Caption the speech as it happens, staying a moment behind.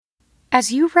As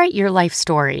you write your life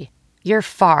story, you're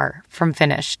far from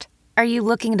finished. Are you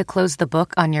looking to close the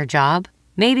book on your job?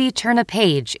 Maybe turn a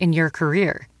page in your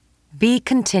career? Be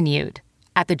continued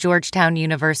at the Georgetown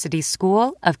University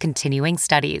School of Continuing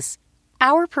Studies.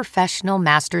 Our professional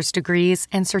master's degrees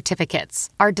and certificates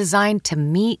are designed to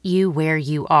meet you where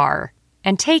you are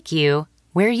and take you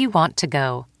where you want to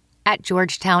go. At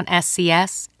Georgetown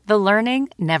SCS, the learning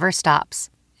never stops,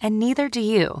 and neither do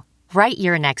you. Write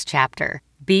your next chapter.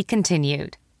 Be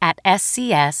continued at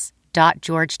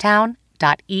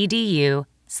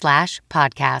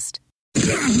scs.georgetown.edu/podcast.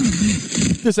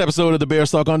 This episode of the Bears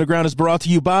Talk Underground is brought to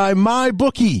you by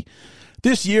MyBookie.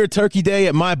 This year, Turkey Day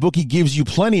at MyBookie gives you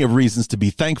plenty of reasons to be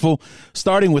thankful,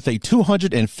 starting with a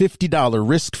 $250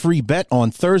 risk-free bet on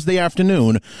Thursday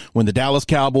afternoon when the Dallas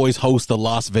Cowboys host the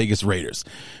Las Vegas Raiders.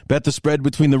 Bet the spread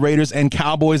between the Raiders and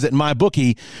Cowboys at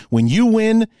MyBookie. When you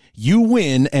win,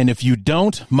 and if you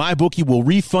don't, MyBookie will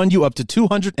refund you up to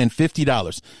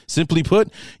 $250. Simply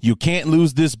put, you can't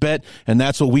lose this bet, and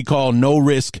that's what we call no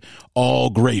risk,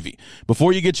 all gravy.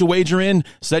 Before you get your wager in,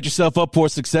 set yourself up for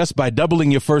success by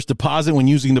doubling your first deposit when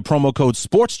using the promo code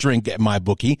SPORTSDRINK at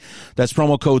MyBookie. That's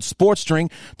promo code SPORTSDRINK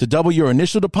to double your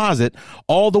initial deposit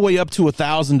all the way up to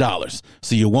 $1,000.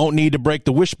 So you won't need to break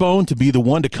the wishbone to be the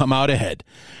one to come out ahead.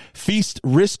 Feast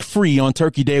risk-free on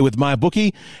Turkey Day with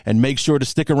MyBookie, and make sure to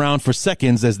stick around for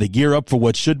seconds as they gear up for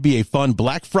what should be a fun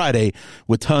Black Friday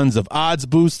with tons of odds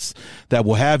boosts that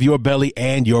will have your belly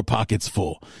and your pockets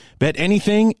full. Bet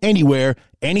anything, anywhere,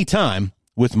 anytime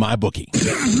with MyBookie.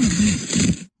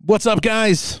 What's up,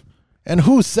 guys? And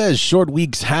who says short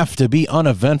weeks have to be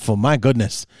uneventful? My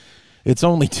goodness. It's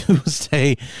only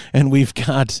Tuesday, and we've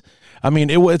got...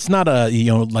 it's not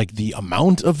like the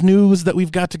amount of news that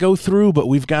we've got to go through, but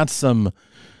we've got some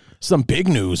big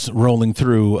news rolling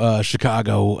through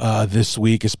Chicago this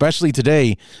week, especially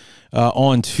today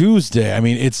on Tuesday.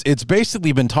 It's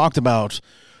basically been talked about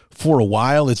for a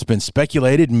while. It's been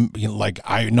speculated,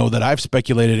 I know that I've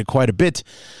speculated it quite a bit,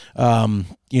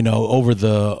 over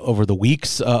the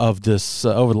weeks of this,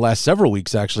 over the last several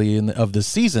weeks actually of this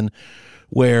season,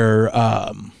 where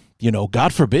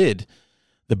God forbid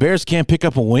the Bears can't pick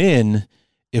up a win.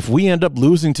 If we end up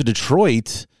losing to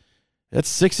Detroit, that's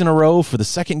 6 in a row for the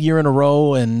second year in a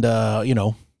row. And,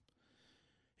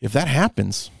 if that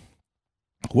happens,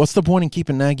 what's the point in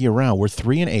keeping Nagy around? We're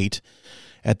 3-8.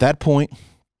 At that point,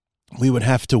 we would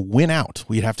have to win out.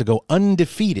 We'd have to go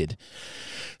undefeated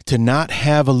to not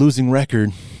have a losing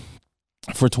record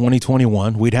for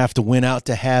 2021. We'd have to win out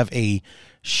to have a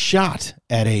shot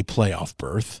at a playoff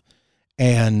berth.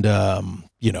 And,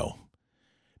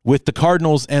 with the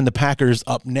Cardinals and the Packers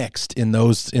up next in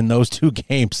those two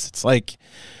games, it's like,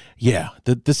 yeah,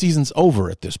 the season's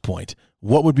over at this point.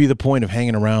 What would be the point of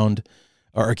hanging around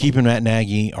or keeping Matt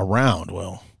Nagy around?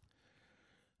 Well,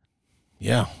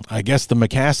 yeah, I guess the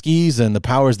McCaskies and the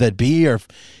powers that be are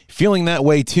feeling that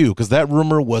way too, because that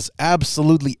rumor was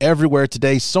absolutely everywhere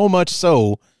today, so much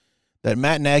so that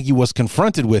Matt Nagy was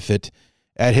confronted with it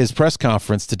at his press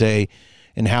conference today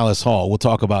in Halas Hall. We'll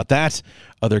talk about that,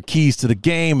 other keys to the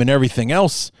game, and everything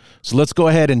else. So let's go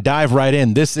ahead and dive right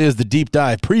in. This is the Deep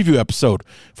Dive preview episode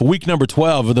for week number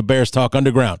 12 of the Bears Talk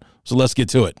Underground. So let's get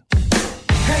to it.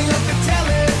 Hang up the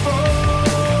telephone.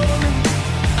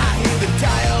 I hear the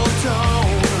dial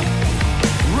tone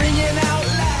ringing out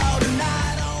loud, and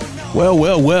I don't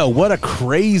know. Well, what a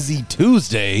crazy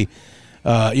Tuesday.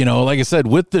 Like I said,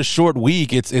 with the short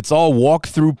week, it's all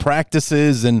walk-through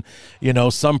practices and,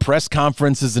 some press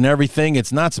conferences and everything.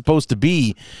 It's not supposed to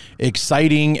be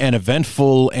exciting and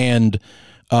eventful and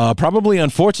probably,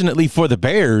 unfortunately for the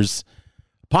Bears,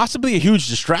 possibly a huge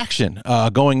distraction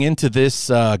going into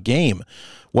this game.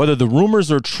 Whether the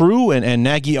rumors are true and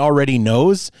Nagy already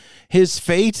knows his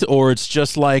fate, or it's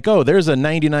just like, oh, there's a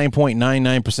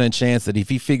 99.99% chance that if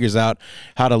he figures out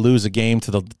how to lose a game to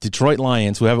the Detroit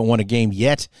Lions, who haven't won a game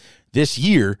yet this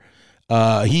year,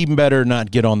 he better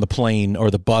not get on the plane or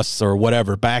the bus or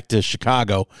whatever back to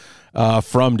Chicago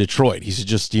from Detroit. He should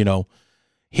just,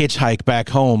 hitchhike back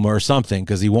home or something,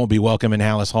 because he won't be welcome in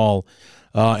Halas Hall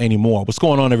anymore. What's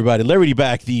going on, everybody? Larry D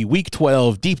back, the Week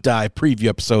 12 Deep Dive preview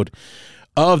episode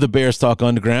of the Bears Talk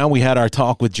Underground. We had our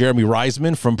talk with Jeremy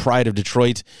Reisman from Pride of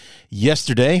Detroit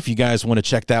yesterday. If you guys want to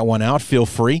check that one out, feel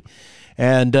free.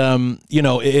 And,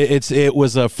 it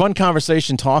was a fun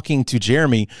conversation talking to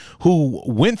Jeremy, who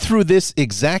went through this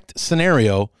exact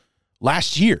scenario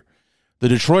last year. The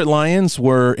Detroit Lions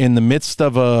were in the midst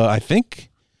of I think,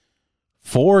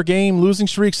 4-game losing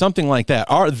streak, something like that.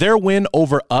 Their win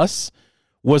over us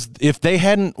was, if they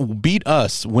hadn't beat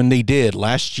us when they did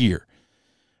last year,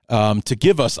 to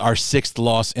give us our 6th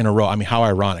loss in a row. I mean, how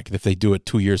ironic if they do it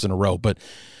 2 years in a row. But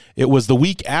it was the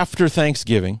week after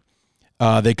Thanksgiving.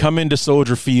 They come into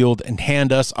Soldier Field and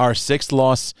hand us our 6th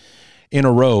loss in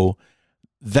a row.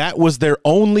 That was their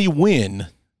only win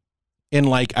in,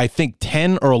 like, I think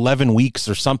 10 or 11 weeks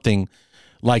or something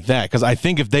like that. Because I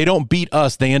think if they don't beat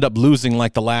us, they end up losing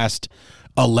like the last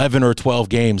 11 or 12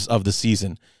 games of the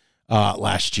season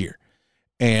last year.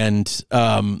 And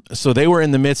so they were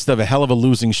in the midst of a hell of a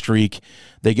losing streak.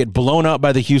 They get blown out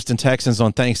by the Houston Texans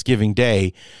on Thanksgiving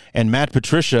Day. And Matt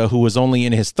Patricia, who was only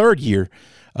in his 3rd year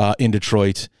in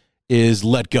Detroit, is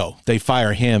let go. They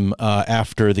fire him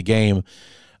after the game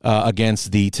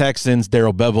against the Texans.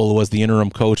 Darrell Bevell was the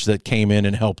interim coach that came in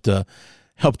and helped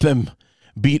them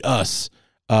beat us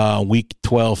week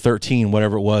 12, 13,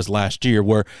 whatever it was last year,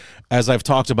 where, as I've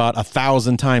talked about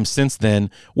 1,000 times since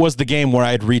then, was the game where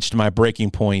I had reached my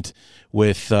breaking point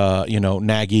with,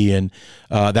 Nagy. And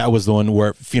that was the one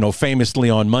where, famously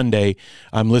on Monday,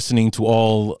 I'm listening to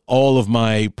all of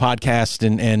my podcast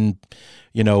and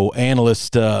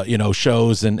analyst,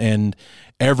 shows and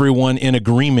everyone in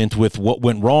agreement with what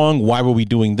went wrong. Why were we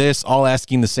doing this? All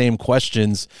asking the same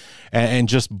questions and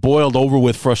just boiled over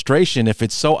with frustration. If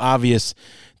it's so obvious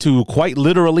to quite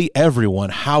literally everyone,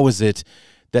 how is it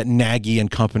that Nagy and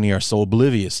company are so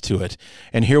oblivious to it?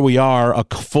 And here we are,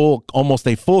 almost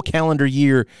a full calendar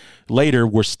year later,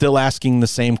 we're still asking the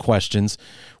same questions.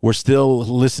 We're still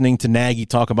listening to Nagy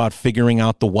talk about figuring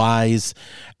out the whys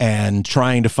and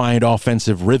trying to find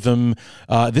offensive rhythm.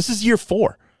 This is year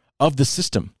 4 of the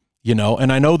system,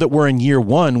 and I know that we're in year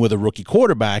 1 with a rookie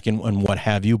quarterback and what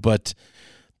have you, but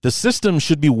the system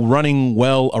should be running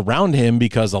well around him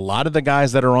because a lot of the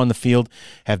guys that are on the field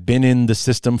have been in the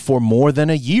system for more than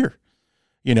a year.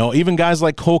 Even guys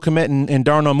like Cole Kmet and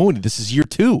Darnell Mooney, this is year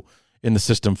 2 in the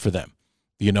system for them.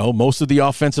 Most of the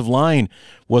offensive line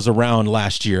was around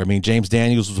last year. I mean, James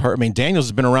Daniels was hurt. I mean, Daniels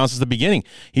has been around since the beginning.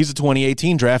 He's a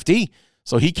 2018 draftee,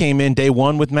 so he came in day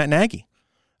 1 with Matt Nagy.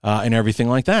 And everything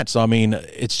like that. So, I mean,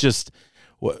 it's just,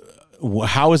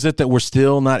 how is it that we're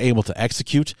still not able to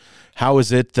execute? How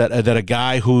is it that a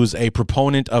guy who's a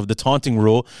proponent of the taunting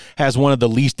rule has one of the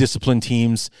least disciplined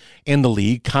teams in the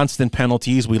league, constant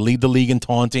penalties, we lead the league in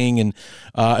taunting and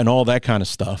all that kind of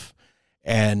stuff.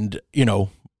 And,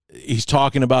 he's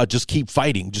talking about just keep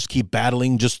fighting, just keep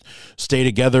battling, just stay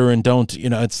together and don't,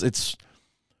 it's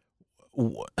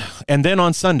and then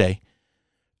on Sunday,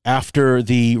 after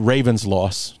the Ravens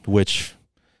loss, which,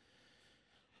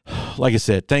 like I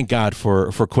said, thank God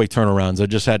for quick turnarounds. I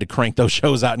just had to crank those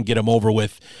shows out and get them over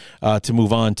with to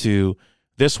move on to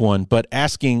this one. But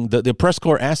asking, the press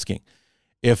corps asking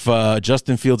if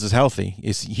Justin Fields is healthy,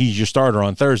 he's your starter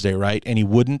on Thursday, right? And he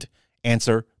wouldn't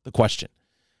answer the question.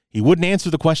 He wouldn't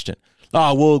answer the question.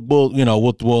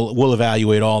 We'll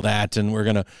evaluate all that, and we're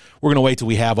gonna wait till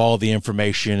we have all the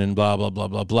information and blah blah blah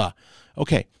blah blah.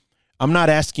 Okay. I'm not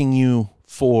asking you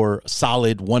for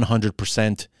solid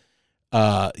 100%.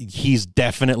 He's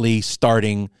definitely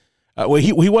starting.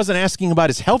 He wasn't asking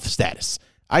about his health status.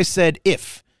 I said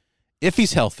if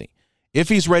he's healthy, if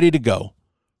he's ready to go,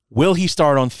 will he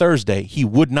start on Thursday? He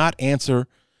would not answer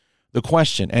the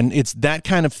question. And it's that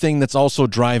kind of thing that's also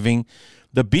driving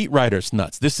the beat writers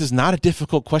nuts. This is not a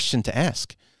difficult question to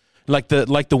ask. Like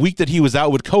the week that he was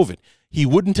out with COVID, he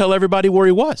wouldn't tell everybody where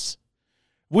he was.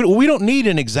 We don't need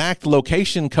an exact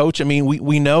location, Coach. I mean,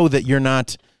 we know that you're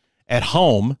not at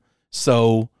home,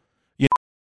 so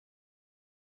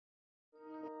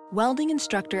Welding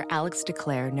instructor Alex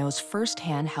DeClaire knows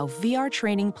firsthand how VR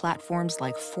training platforms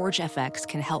like ForgeFX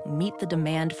can help meet the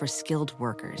demand for skilled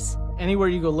workers. Anywhere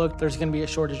you go look, there's going to be a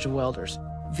shortage of welders.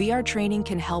 VR training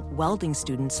can help welding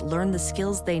students learn the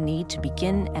skills they need to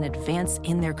begin and advance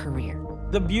in their career.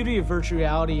 The beauty of virtual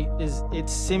reality is it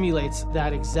simulates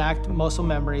that exact muscle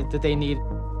memory that they need.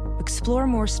 Explore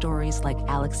more stories like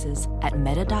Alex's at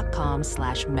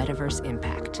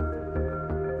meta.com/metaverseimpact.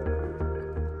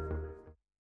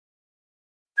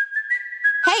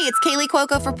 Hey, it's Kaylee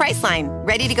Cuoco for Priceline.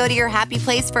 Ready to go to your happy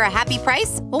place for a happy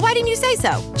price? Well, why didn't you say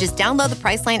so? Just download the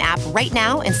Priceline app right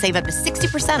now and save up to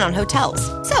 60% on hotels.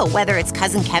 So whether it's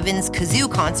Cousin Kevin's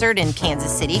Kazoo Concert in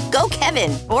Kansas City, go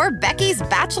Kevin, or Becky's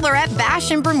Bachelorette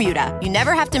Bash in Bermuda, you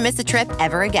never have to miss a trip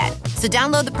ever again. So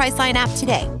download the Priceline app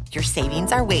today. Your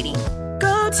savings are waiting.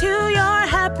 Go to your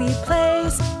happy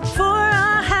place for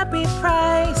a happy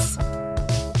price.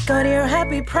 Go to your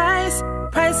happy price,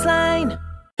 Priceline.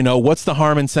 What's the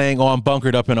harm in saying, I'm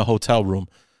bunkered up in a hotel room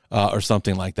or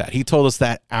something like that? He told us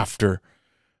that after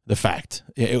the fact.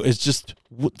 It's just,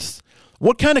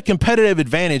 what kind of competitive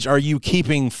advantage are you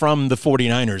keeping from the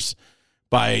 49ers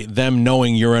by them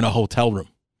knowing you're in a hotel room?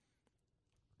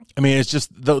 I mean, it's just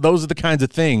those are the kinds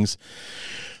of things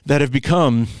that have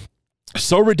become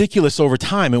so ridiculous over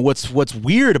time. And what's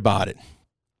weird about it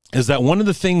is that one of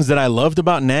the things that I loved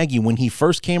about Nagy when he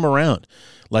first came around,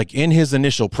 like in his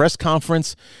initial press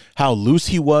conference, how loose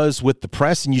he was with the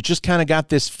press, and you just kind of got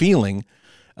this feeling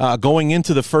going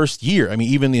into the first year. I mean,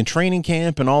 even in training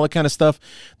camp and all that kind of stuff,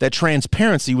 that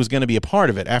transparency was going to be a part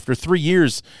of it. After 3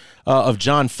 years of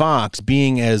John Fox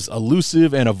being as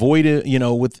elusive and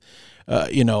avoidant, with,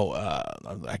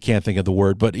 I can't think of the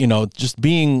word, but, just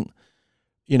being,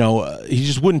 he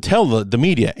just wouldn't tell the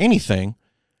media anything.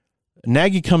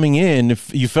 Nagy coming in,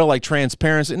 if you felt like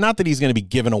transparency, not that he's going to be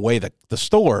giving away the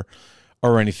store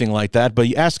or anything like that, but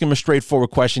you ask him a straightforward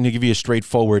question, he'll give you a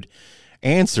straightforward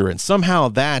answer. And somehow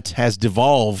that has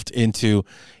devolved into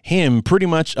him pretty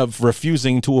much of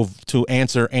refusing to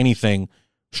answer anything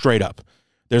straight up.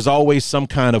 There's always some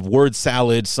kind of word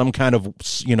salad, some kind of,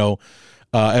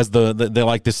 as they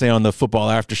like to say on the football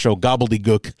after show,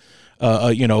 gobbledygook,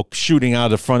 shooting out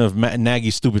of the front of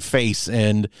Nagy's stupid face.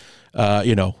 And,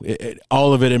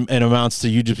 all of it amounts to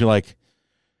you just be like,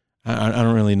 I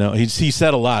don't really know. He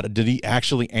said a lot. Did he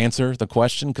actually answer the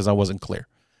question? Because I wasn't clear.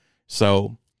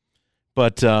 So,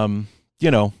 but, so, I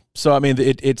mean,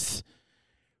 it's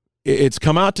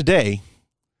come out today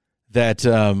that,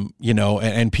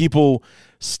 and people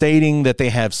stating that they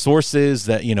have sources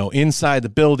that, inside the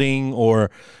building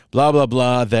or blah, blah,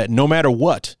 blah, that no matter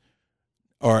what,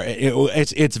 or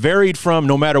it's varied from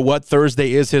no matter what,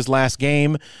 Thursday is his last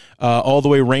game, all the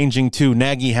way ranging to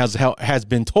Nagy has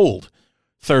been told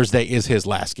Thursday is his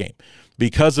last game.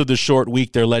 Because of the short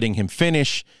week, they're letting him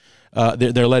finish.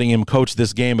 They're letting him coach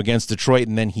this game against Detroit,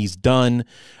 and then he's done.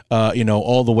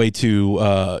 All the way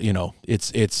to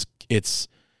it's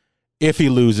if he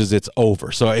loses, it's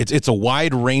over. So it's a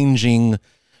wide ranging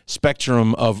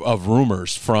spectrum of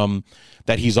rumors from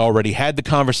that he's already had the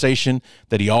conversation,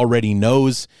 that he already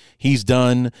knows he's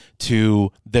done,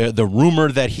 to the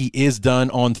rumor that he is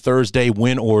done on Thursday,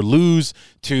 win or lose,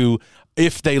 to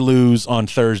if they lose on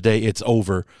Thursday, it's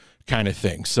over kind of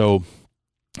thing. So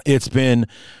it's been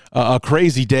a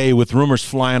crazy day with rumors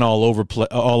flying all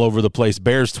over the place.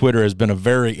 Bears Twitter has been a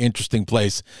very interesting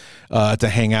place to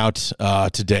hang out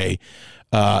today.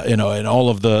 And all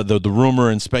of the rumor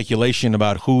and speculation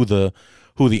about who the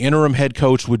interim head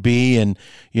coach would be. And,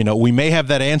 we may have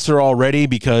that answer already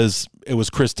because it was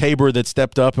Chris Tabor that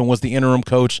stepped up and was the interim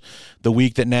coach the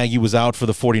week that Nagy was out for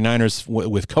the 49ers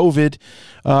with COVID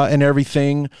and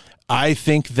everything. I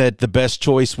think that the best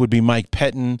choice would be Mike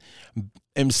Pettin,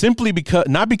 and simply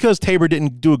not because Tabor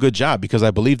didn't do a good job, because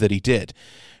I believe that he did,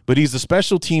 but he's the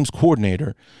special teams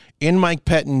coordinator. In Mike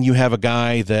Pettin, you have a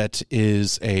guy that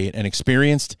is an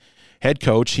experienced head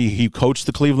coach. He coached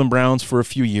the Cleveland Browns for a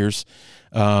few years.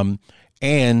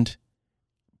 And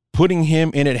putting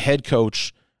him in at head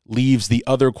coach leaves the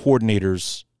other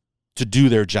coordinators to do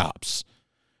their jobs.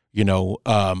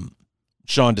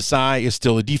 Sean Desai is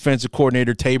still a defensive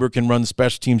coordinator. Tabor can run the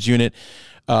special teams unit.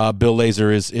 Bill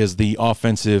Lazor is the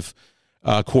offensive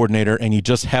coordinator, and you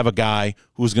just have a guy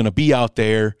who's going to be out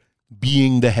there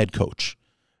being the head coach.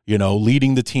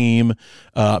 Leading the team,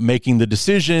 making the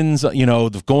decisions,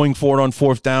 going for it on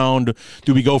fourth down.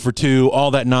 Do we go for two?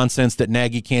 All that nonsense that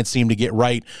Nagy can't seem to get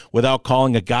right without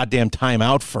calling a goddamn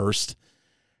timeout first,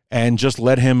 and just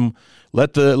let the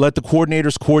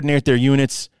coordinators coordinate their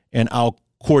units, and I'll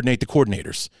coordinate the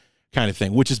coordinators kind of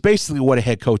thing, which is basically what a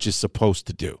head coach is supposed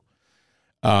to do.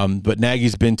 But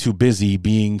Nagy's been too busy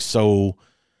being being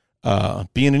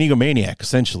an egomaniac,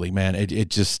 essentially, man. It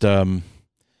just,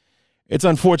 it's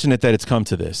unfortunate that it's come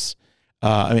to this.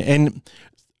 And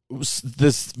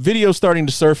this video starting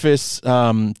to surface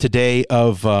today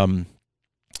of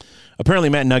apparently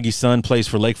Matt Nagy's son plays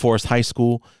for Lake Forest High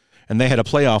School, and they had a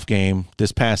playoff game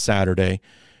this past Saturday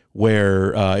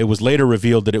where it was later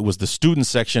revealed that it was the student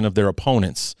section of their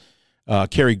opponents,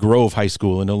 Cary Grove High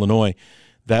School in Illinois,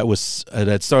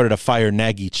 that started a Fire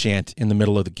Nagy chant in the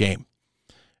middle of the game.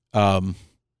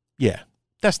 Yeah,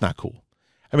 that's not cool.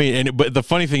 I mean, but the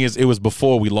funny thing is, it was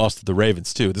before we lost to the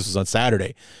Ravens, too. This was on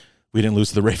Saturday. We didn't lose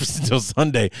to the Ravens until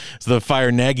Sunday. So the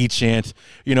Fire Nagy chant,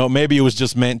 maybe it was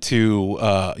just meant to,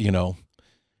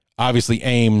 obviously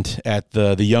aimed at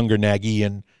the younger Nagy.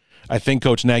 And I think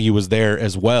Coach Nagy was there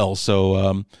as well. So,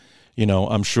 I'm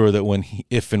sure that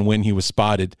if and when he was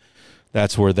spotted,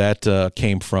 that's where that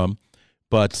came from.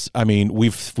 But, I mean,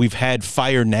 we've had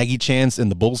Fire Nagy chants in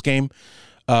the Bulls game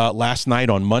last night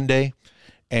on Monday.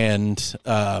 And,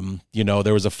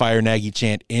 there was a Fire Nagy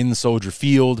chant in Soldier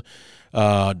Field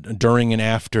during and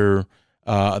after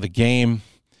the game.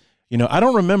 I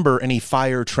don't remember any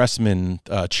Fire Tressman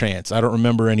chants. I don't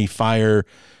remember any Fire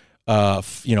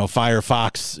fire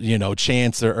Fox,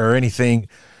 chants or anything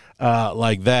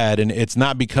like that. And it's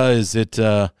not because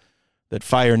that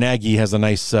fire Nagy has a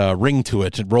nice ring to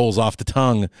it. It rolls off the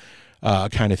tongue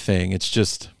kind of thing. It's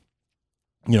just,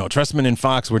 Trestman and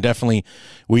Fox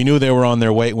we knew they were on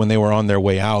their way when they were on their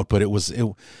way out, but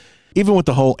even with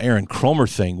the whole Aaron Kromer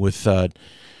thing with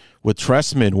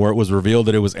Trestman, where it was revealed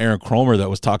that it was Aaron Kromer that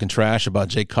was talking trash about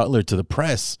Jay Cutler to the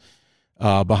press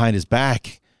behind his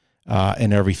back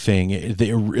and everything.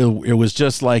 It was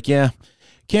just like,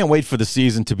 can't wait for the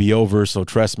season to be over so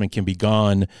Trestman can be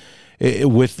gone.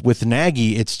 With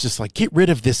Nagy, it's just like, get rid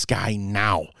of this guy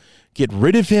now. Get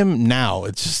rid of him now.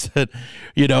 It's just that,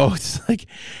 it's like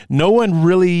no one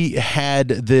really had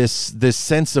this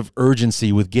sense of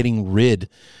urgency with getting rid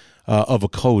of a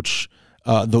coach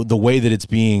the way that it's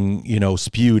being,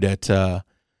 spewed at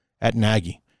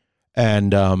Nagy.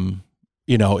 And,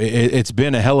 it's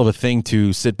been a hell of a thing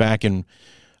to sit back and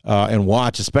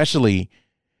watch, especially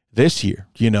this year.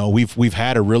 We've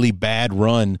had a really bad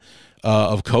run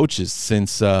of coaches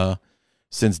since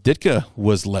Ditka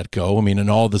was let go. I mean, and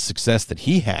all the success that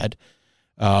he had.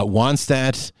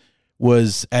 Wannstedt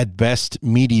was at best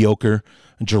mediocre.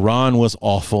 Duran was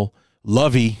awful.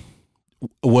 Lovey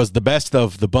was the best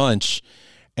of the bunch,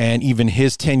 and even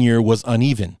his tenure was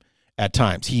uneven at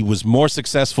times. He was more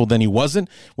successful than he wasn't.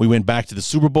 We went back to the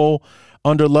Super Bowl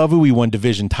under Lovey. We won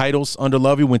division titles under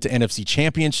Lovey. Went to NFC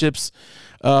championships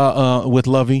with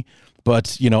Lovey.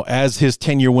 But, as his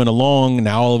tenure went along,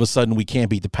 now all of a sudden we can't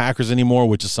beat the Packers anymore,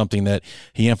 which is something that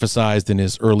he emphasized in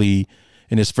his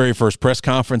very first press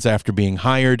conference after being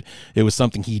hired. It was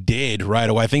something he did right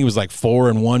away. I think it was like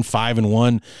 4-1,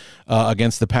 5-1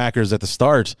 against the Packers at the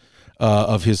start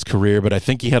of his career, but I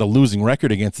think he had a losing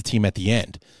record against the team at the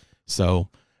end. So,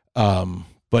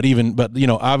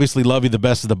 obviously Lovey, the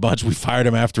best of the bunch. We fired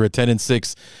him after a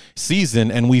 10-6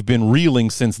 season, and we've been reeling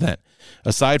since then.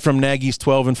 Aside from Nagy's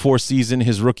 12-4 season,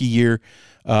 his rookie year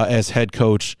as head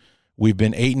coach, we've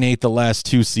been 8-8 the last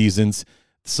 2 seasons.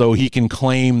 So he can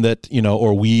claim that,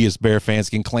 or we as Bear fans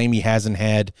can claim he hasn't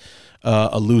had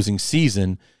a losing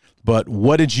season. But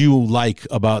what did you like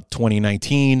about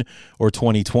 2019 or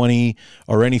 2020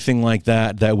 or anything like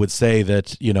that would say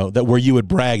that, that where you would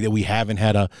brag that we haven't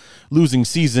had a losing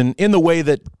season in the way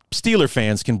that Steeler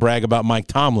fans can brag about Mike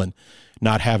Tomlin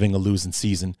not having a losing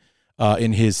season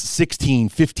in his 16,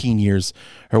 15 years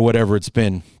or whatever it's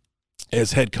been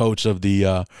as head coach of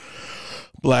the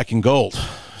Black and Gold.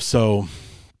 So,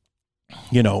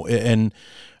 and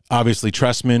obviously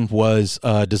Trestman was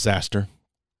a disaster.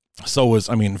 So was,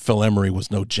 Phil Emery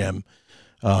was no gem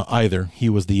either. He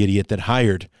was the idiot that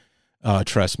hired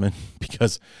Trestman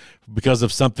because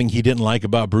of something he didn't like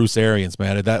about Bruce Arians,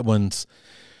 man. That one's,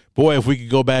 boy, if we could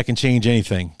go back and change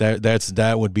anything,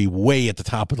 that would be way at the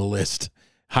top of the list.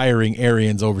 Hiring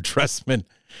Arians over Trestman.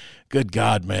 Good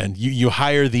God, man. You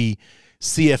hire the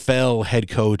CFL head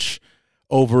coach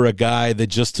over a guy that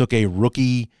just took a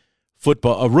rookie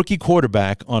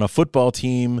quarterback on a football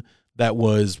team that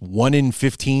was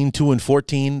 1-15,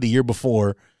 2-14 the year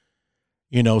before,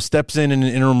 steps in an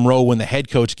interim role when the head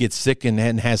coach gets sick and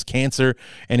has cancer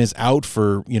and is out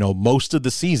for, most of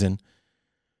the season.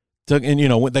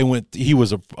 He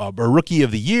was a rookie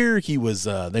of the year. He was,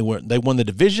 they won the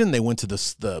division. They went to the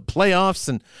playoffs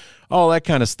and all that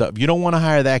kind of stuff. You don't want to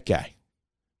hire that guy.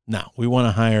 No, we want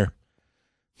to hire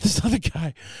this other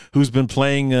guy who's been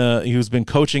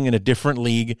coaching in a different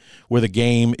league where the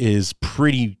game is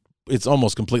it's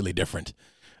almost completely different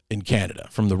in Canada,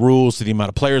 from the rules to the amount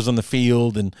of players on the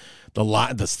field and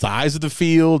the size of the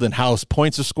field and how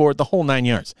points are scored, the whole 9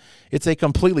 yards. It's a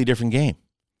completely different game.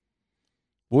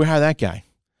 We'll hire that guy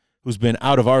who's been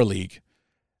out of our league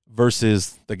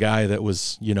versus the guy that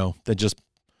was, that just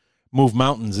moved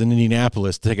mountains in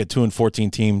Indianapolis to take a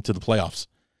 2-14 team to the playoffs.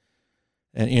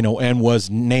 And, and was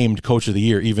named coach of the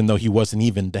year, even though he wasn't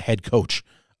even the head coach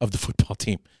of the football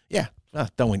team. Yeah.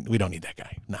 We don't need that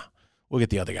guy. No, we'll get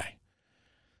the other guy.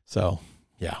 So,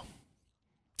 yeah.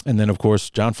 And then, of course,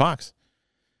 John Fox.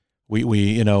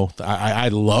 I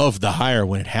loved the hire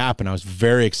when it happened. I was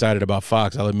very excited about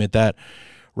Fox. I'll admit that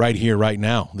right here, right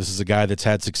now. This is a guy that's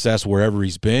had success wherever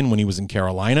he's been. When he was in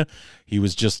Carolina, he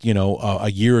was just,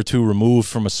 a year or two removed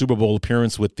from a Super Bowl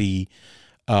appearance with the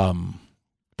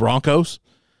Broncos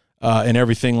and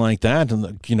everything like that.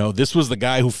 And, this was the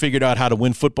guy who figured out how to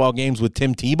win football games with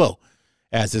Tim Tebow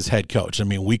as his head coach.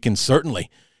 We can certainly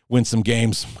win some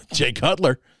games with Jay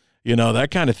Cutler, that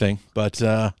kind of thing. But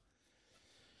and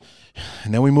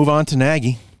then we move on to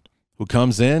Nagy, who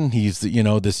comes in. He's,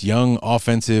 this young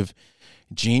offensive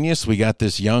genius. We got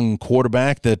this young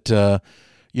quarterback that,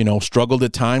 struggled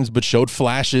at times but showed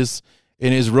flashes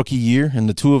in his rookie year, and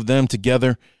the two of them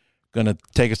together going to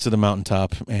take us to the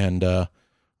mountaintop, and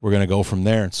we're going to go from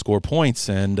there and score points.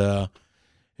 And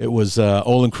it was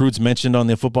Olin Kreutz mentioned on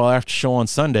the Football After Show on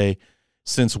Sunday,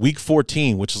 since week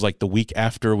 14, which is like the week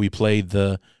after we played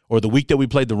the week that we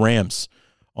played the Rams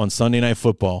on Sunday Night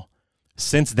Football,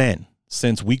 since then,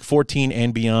 since week 14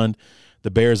 and beyond, the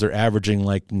Bears are averaging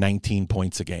like 19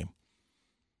 points a game.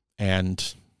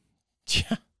 And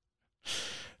yeah,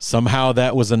 somehow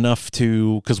that was enough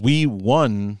because we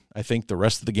won, I think, the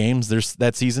rest of the games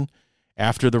that season.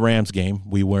 After the Rams game,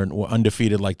 we were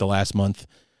undefeated like the last month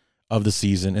of the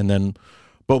season,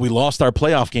 but we lost our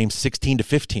playoff game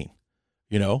 16-15.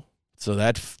 So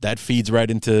that feeds right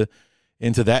into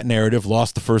that narrative.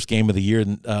 Lost the first game of the year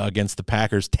against the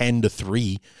Packers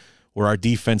 10-3, where our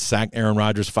defense sacked Aaron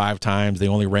Rodgers 5 times. They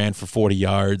only ran for 40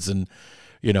 yards, and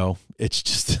it's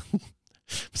just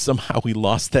somehow we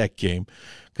lost that game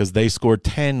because they scored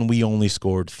 10, we only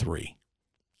scored 3.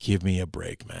 Give me a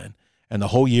break, man. And the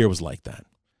whole year was like that.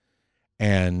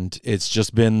 And it's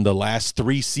just been the last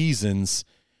 3 seasons,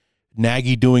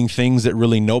 Nagy doing things that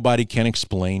really nobody can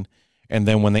explain. And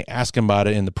then when they ask him about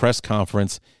it in the press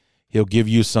conference, he'll give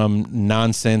you some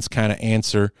nonsense kind of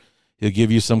answer. He'll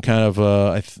give you some kind of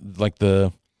like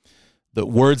the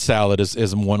word salad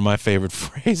is one of my favorite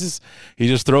phrases. He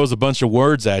just throws a bunch of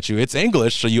words at you. It's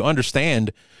English, so you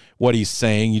understand what he's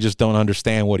saying. You just don't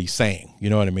understand what he's saying. You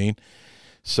know what I mean?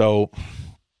 So,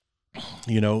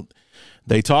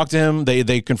 they talked to him.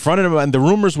 They confronted him, and the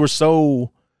rumors were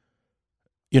so,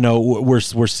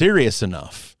 were serious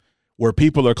enough where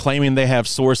people are claiming they have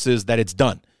sources that it's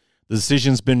done. The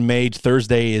decision's been made.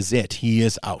 Thursday is it. He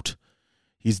is out.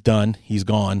 He's done. He's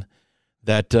gone.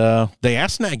 That they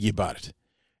asked Nagy about it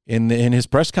in his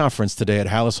press conference today at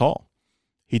Hallis Hall.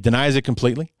 He denies it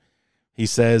completely. He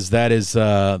says that is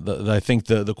I think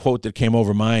the quote that came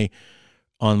over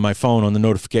on my phone on the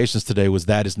notifications today was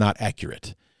that is not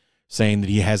accurate, saying that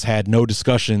he has had no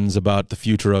discussions about the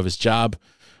future of his job,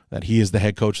 that he is the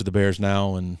head coach of the Bears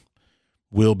now and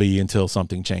will be until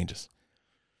something changes.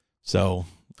 So,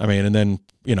 I mean, and then,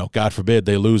 God forbid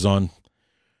they lose on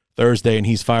Thursday and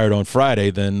he's fired on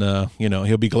Friday, then,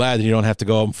 he'll be glad that you don't have to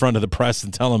go in front of the press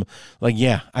and tell him, like,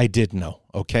 yeah, I did know.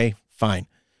 Okay, fine.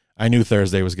 I knew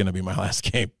Thursday was going to be my last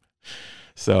game.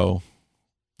 So,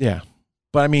 yeah.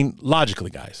 But, I mean,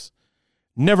 logically, guys,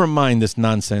 never mind this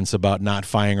nonsense about not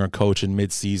firing our coach in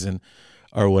midseason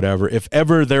or whatever. If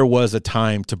ever there was a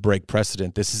time to break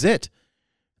precedent, this is it.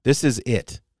 This is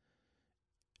it,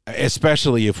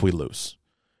 especially if we lose.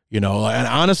 And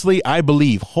honestly, I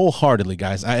believe wholeheartedly,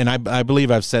 guys, I believe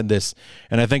I've said this,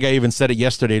 and I think I even said it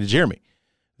yesterday to Jeremy,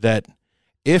 that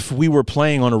if we were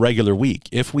playing on a regular week,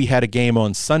 if we had a game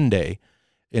on Sunday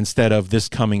instead of this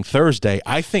coming Thursday,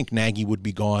 I think Nagy would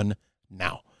be gone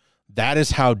now. That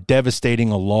is how devastating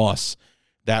a loss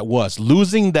that was.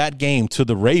 Losing that game to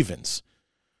the Ravens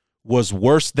was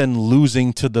worse than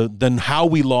losing than how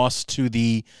we lost to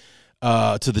the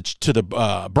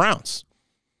Browns.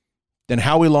 Than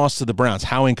how we lost to the Browns.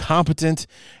 How incompetent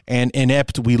and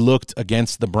inept we looked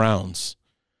against the Browns.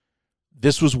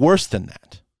 This was worse than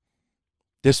that.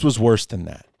 This was worse than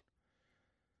that.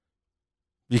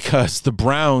 Because the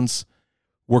Browns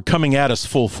were coming at us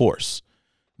full force.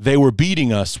 They were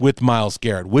beating us with Myles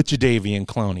Garrett, with Jadeveon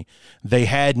Clowney. They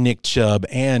had Nick Chubb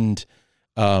and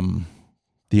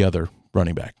the other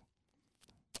running back.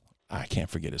 I can't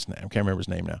forget his name. I can't remember his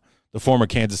name now. The former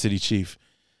Kansas City Chief.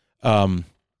 They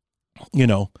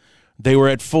were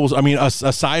at full. I mean,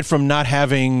 aside from not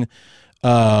having,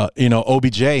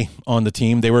 OBJ on the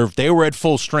team, they were at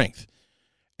full strength,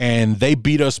 and they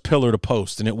beat us pillar to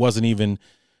post. And it wasn't even,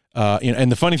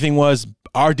 and the funny thing was,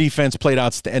 our defense played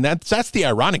out, and that's the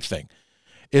ironic thing,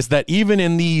 is that even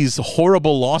in these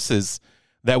horrible losses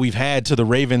that we've had to the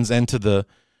Ravens and to the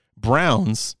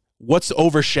Browns, what's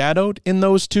overshadowed in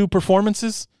those two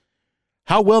performances?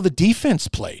 How well the defense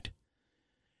played.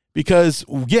 Because,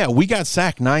 yeah, we got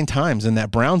sacked 9 times in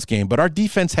that Browns game, but our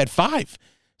defense had 5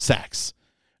 sacks,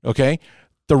 okay?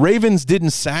 The Ravens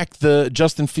didn't sack the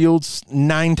Justin Fields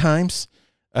 9 times.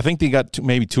 I think they got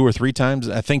maybe 2 or 3 times.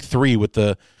 I think 3 with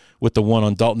the one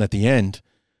on Dalton at the end.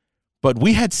 But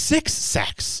we had 6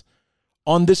 sacks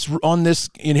on this. I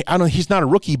don't know, he's not a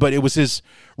rookie, but it was his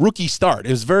rookie start.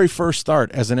 His very first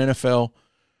start as an NFL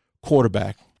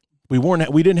quarterback.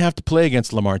 We didn't have to play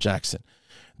against Lamar Jackson.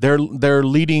 Their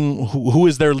leading, who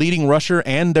is their leading rusher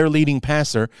and their leading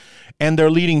passer, and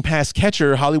their leading pass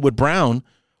catcher, Hollywood Brown,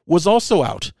 was also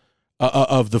out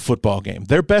of the football game.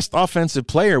 Their best offensive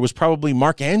player was probably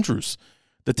Mark Andrews,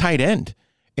 the tight end,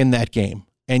 in that game.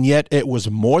 And yet it was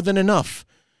more than enough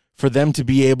for them to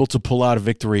be able to pull out a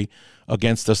victory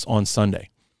against us on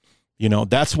Sunday. You know,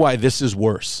 that's why this is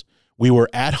worse. We were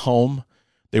at home.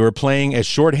 They were playing as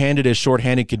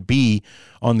shorthanded could be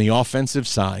on the offensive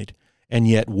side. And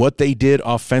yet what they did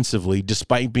offensively,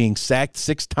 despite being sacked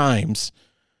 6 times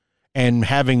and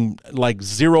having like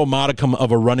zero modicum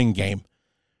of a running game,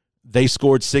 they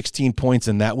scored 16 points,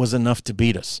 and that was enough to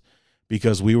beat us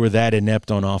because we were that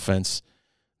inept on offense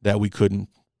that we couldn't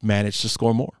manage to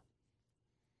score more.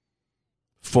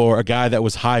 For a guy that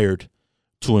was hired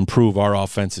to improve our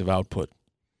offensive output.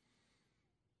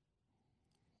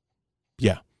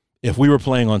 Yeah. If we were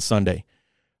playing on Sunday,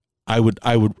 I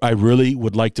really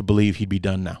would like to believe he'd be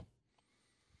done now.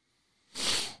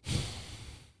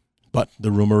 But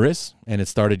the rumor is, and it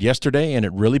started yesterday and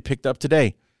it really picked up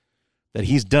today, that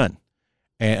he's done.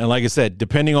 And like I said,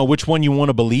 depending on which one you want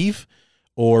to believe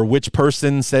or which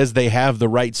person says they have the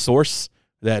right source,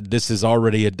 that this is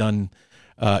already a done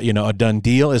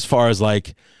deal as far as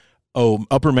like, oh,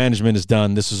 upper management is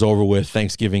done. This is over with.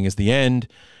 Thanksgiving is the end.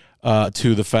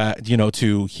 To the fact,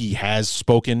 to he has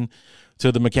spoken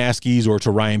to the McCaskies or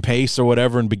to Ryan Pace or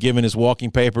whatever and been given his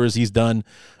walking papers. He's done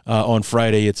on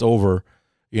Friday. It's over.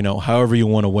 However you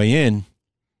want to weigh in.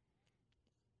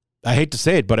 I hate to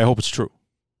say it, but I hope it's true.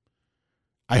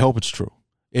 I hope it's true.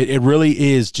 It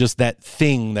really is just that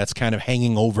thing that's kind of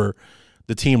hanging over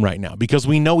the team right now because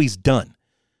we know he's done.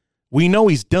 We know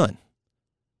he's done.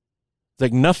 It's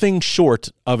like nothing short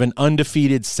of an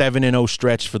undefeated 7-0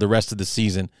 stretch for the rest of the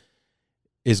season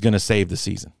is going to save the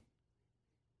season.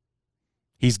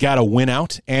 He's got to win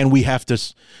out, and we got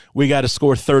to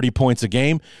score 30 points a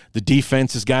game. The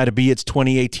defense has got to be its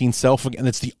 2018 self again.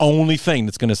 That's the only thing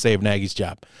that's going to save Nagy's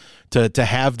job, to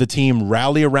have the team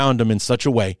rally around him in such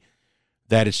a way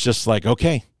that it's just like,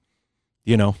 okay,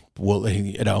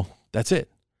 that's it.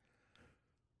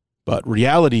 But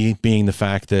reality being the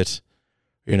fact that,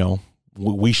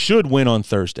 we should win on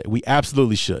Thursday. We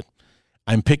absolutely should.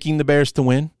 I'm picking the Bears to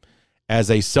win. As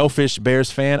a selfish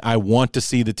Bears fan, I want to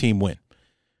see the team win.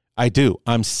 I do.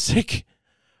 I'm sick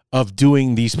of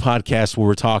doing these podcasts where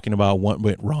we're talking about what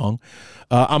went wrong.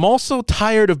 I'm also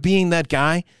tired of being that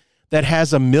guy that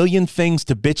has a million things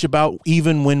to bitch about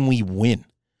even when we win.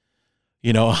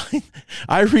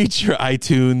 I read your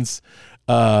iTunes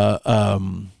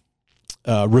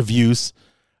reviews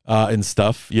and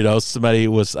stuff.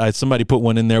 Somebody put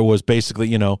one in there was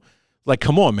basically, like,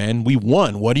 come on, man, we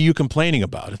won. What are you complaining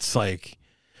about? It's like,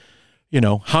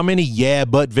 how many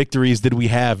but victories did we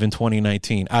have in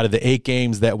 2019 out of the 8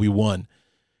 games that we won?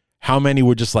 How many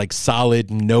were just like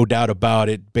solid, no doubt about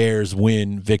it, Bears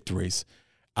win victories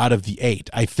out of the 8?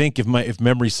 I think if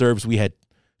memory serves, we had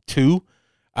 2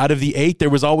 out of the 8. There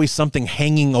was always something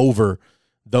hanging over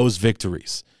those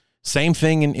victories. Same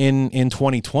thing in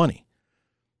 2020.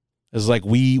 It's like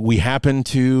we happened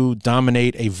to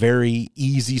dominate a very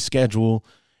easy schedule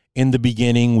in the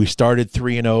beginning. We started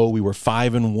 3-0. We were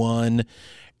 5-1,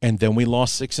 and then we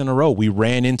lost 6 in a row. We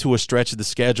ran into a stretch of the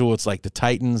schedule. It's like the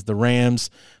Titans, the Rams,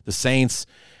 the Saints.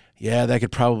 Yeah, that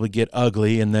could probably get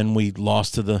ugly. And then we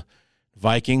lost to the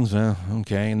Vikings.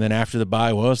 Okay. And then after the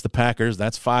bye was the Packers.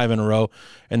 That's 5 in a row.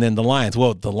 And then the Lions.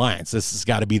 Well, the Lions, this has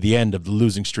got to be the end of the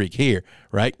losing streak here,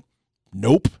 right?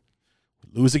 Nope.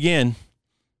 Lose again.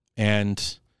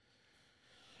 And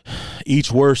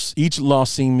each loss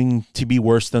seeming to be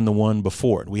worse than the one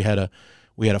before. We had a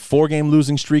 4-game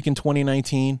losing streak in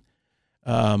 2019.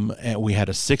 And we had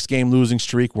a 6-game losing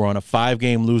streak. We're on a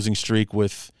 5-game losing streak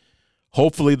with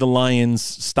hopefully the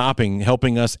Lions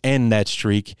helping us end that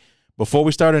streak before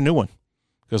we start a new one.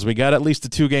 Because we got at least a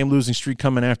 2-game losing streak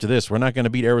coming after this. We're not going to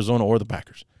beat Arizona or the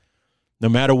Packers. No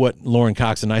matter what Lauren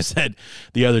Cox and I said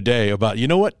the other day about,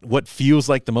 what feels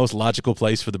like the most logical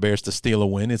place for the Bears to steal a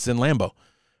win? It's in Lambeau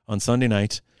on Sunday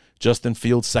night. Justin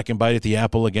Fields' second bite at the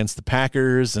apple against the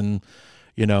Packers and,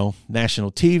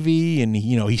 national TV. And,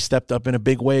 he stepped up in a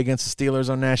big way against the Steelers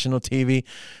on national TV.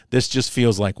 This just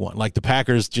feels like one. Like the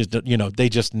Packers just, they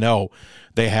just know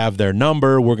they have their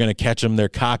number. We're going to catch them. They're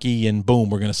cocky and boom,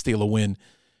 we're going to steal a win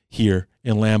here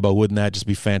in Lambeau. Wouldn't that just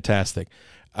be fantastic?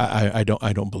 I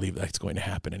don't believe that's going to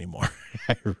happen anymore.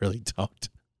 I really don't.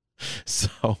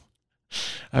 So,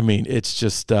 it's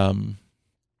just, the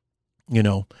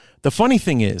funny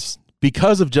thing is,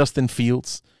 because of Justin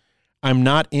Fields, I'm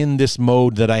not in this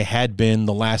mode that I had been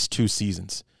the last 2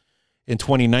 seasons, in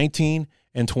 2019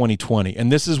 and 2020.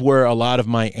 And this is where a lot of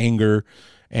my anger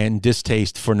and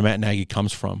distaste for Matt Nagy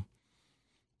comes from.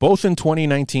 Both in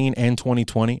 2019 and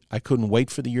 2020, I couldn't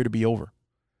wait for the year to be over.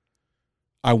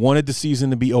 I wanted the season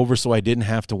to be over so I didn't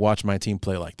have to watch my team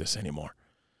play like this anymore.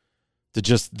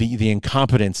 The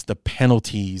incompetence, the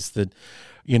penalties, the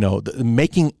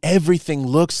making everything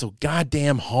look so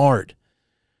goddamn hard.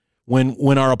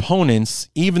 when our opponents,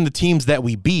 even the teams that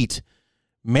we beat,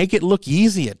 make it look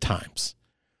easy at times.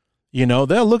 You know,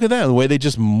 they'll look at that, the way they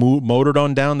just motored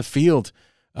on down the field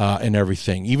and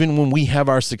everything. Even when we have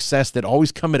our success, that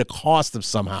always come at a cost of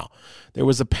somehow. There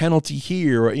was a penalty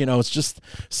here, or, you know, it's just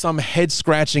some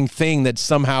head-scratching thing that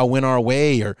somehow went our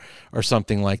way or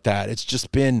something like that. It's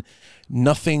just been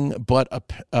nothing but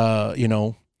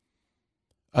a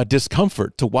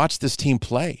discomfort to watch this team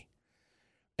play.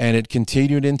 And it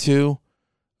continued into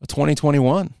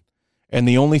 2021. And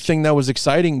the only thing that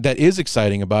is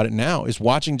exciting about it now is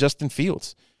watching Justin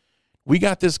Fields. We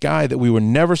got this guy that we were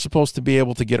never supposed to be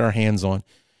able to get our hands on.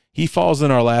 He falls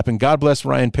in our lap, and God bless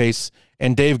Ryan Pace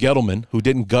and Dave Gettleman, who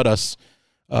didn't gut us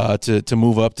to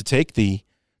move up to take the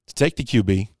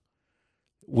QB.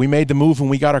 We made the move, and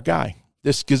we got our guy.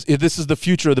 This is the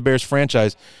future of the Bears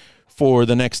franchise for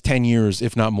the next 10 years,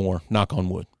 if not more, knock on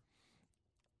wood.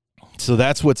 So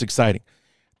that's what's exciting.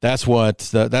 That's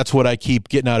what I keep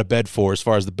getting out of bed for, as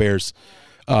far as the Bears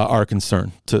are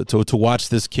concerned. To watch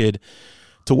this kid,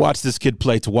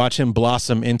 play, to watch him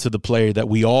blossom into the player that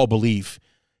we all believe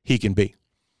he can be.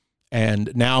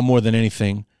 And now more than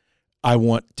anything, I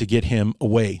want to get him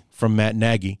away from Matt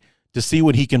Nagy to see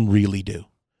what he can really do.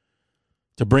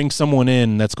 To bring someone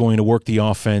in that's going to work the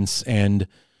offense and,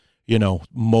 you know,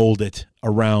 mold it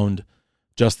around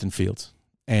Justin Fields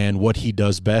and what he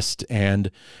does best, and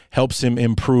helps him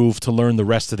improve to learn the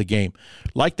rest of the game.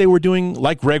 Like they were doing,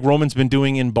 like Greg Roman's been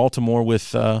doing in Baltimore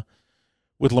with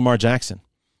Lamar Jackson.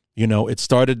 You know, it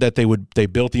started that they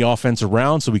built the offense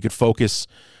around so we could focus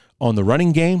on the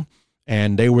running game,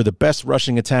 and they were the best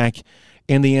rushing attack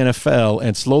in the NFL.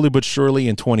 And slowly but surely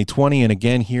in 2020 and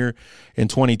again here in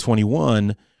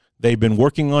 2021, they've been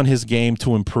working on his game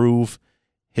to improve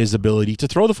his ability to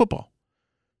throw the football.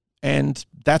 And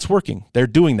that's working. They're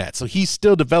doing that. So he's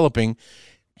still developing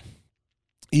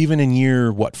even in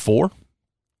year, 4?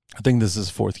 I think this is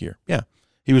his fourth year. Yeah.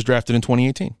 He was drafted in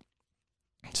 2018.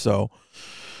 So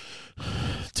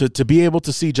to be able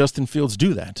to see Justin Fields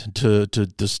do that,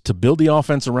 to build the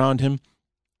offense around him,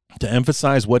 to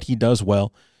emphasize what he does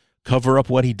well, cover up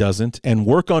what he doesn't, and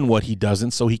work on what he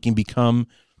doesn't so he can become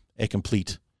a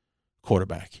complete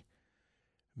quarterback.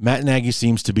 Matt Nagy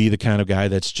seems to be the kind of guy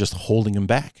that's just holding him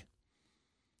back.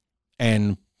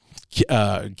 And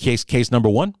case number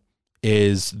one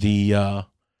is the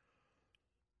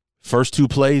first two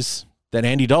plays that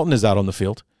Andy Dalton is out on the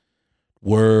field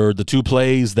were the two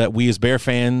plays that we as Bear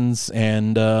fans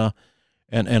and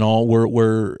all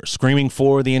were screaming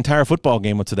for the entire football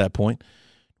game up to that point.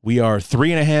 We're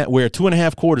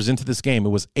 2.5 quarters into this game. It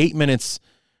was 8 minutes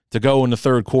to go in the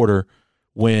third quarter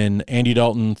when Andy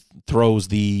Dalton throws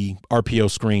the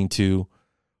RPO screen to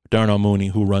Darnell Mooney,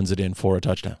 who runs it in for a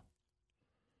touchdown.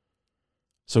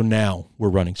 So now we're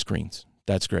running screens.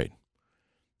 That's great.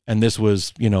 And this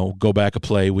was, go back a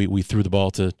play. We threw the ball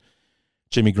to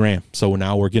Jimmy Graham. So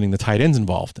now we're getting the tight ends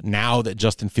involved. Now that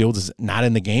Justin Fields is not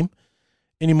in the game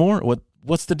anymore,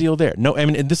 what's the deal there? No, I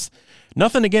mean, this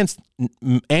nothing against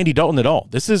Andy Dalton at all.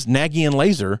 This is Nagy and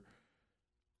Laser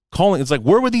calling. It's like,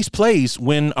 where were these plays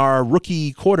when our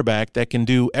rookie quarterback that can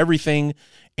do everything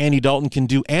Andy Dalton can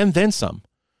do and then some?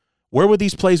 Where were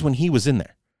these plays when he was in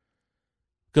there?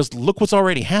 Because look what's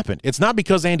already happened. It's not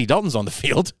because Andy Dalton's on the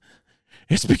field.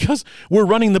 It's because we're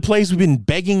running the plays we've been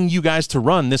begging you guys to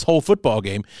run this whole football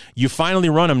game. You finally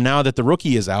run them now that the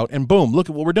rookie is out, and boom, look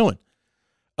at what we're doing.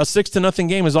 A 6-0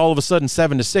 game is all of a sudden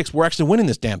 7-6. We're actually winning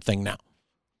this damn thing now.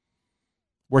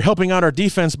 We're helping out our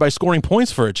defense by scoring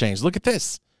points for a change. Look at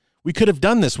this. We could have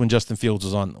done this when Justin Fields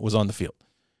was on the field.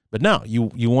 But no,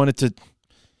 you wanted to.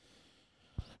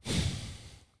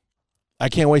 I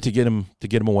can't wait to get him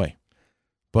away.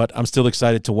 But I'm still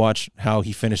excited to watch how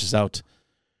he finishes out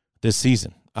this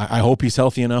season. I hope he's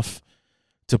healthy enough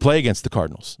to play against the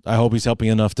Cardinals. I hope he's healthy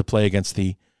enough to play against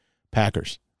the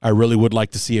Packers. I really would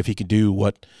like to see if he could do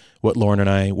what Lauren and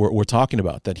I were talking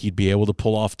about, that he'd be able to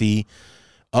pull off the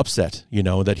upset,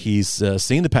 that he's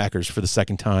seen the Packers for the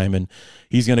second time, and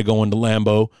he's going to go into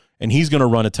Lambeau, and he's going to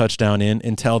run a touchdown in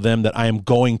and tell them that I am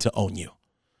going to own you.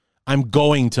 I'm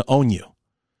going to own you.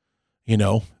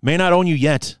 May not own you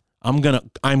yet. I'm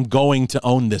going to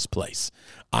own this place.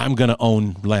 I'm going to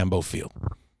own Lambeau Field.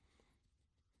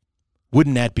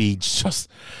 Wouldn't that be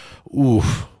just,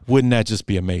 wouldn't that just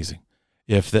be amazing?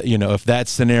 If that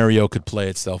scenario could play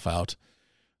itself out,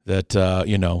 that,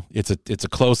 it's a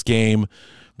close game.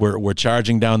 We're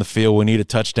charging down the field. We need a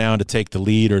touchdown to take the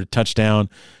lead or a touchdown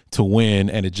to win.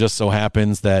 And it just so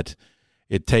happens that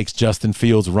it takes Justin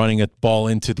Fields running a ball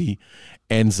into the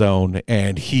end zone,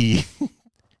 and he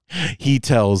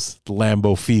tells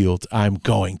Lambeau Field, I'm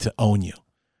going to own you.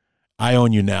 I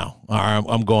own you now. Or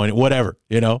I'm going, whatever,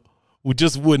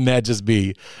 Wouldn't that just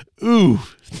be, ooh.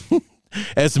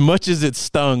 As much as it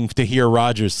stung to hear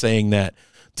Rodgers saying that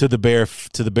to the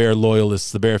Bear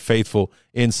loyalists, the Bear faithful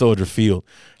in Soldier Field,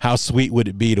 how sweet would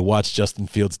it be to watch Justin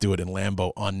Fields do it in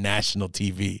Lambeau on national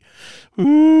TV?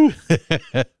 Ooh.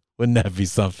 Wouldn't that be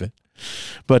something?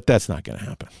 But that's not going to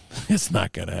happen. It's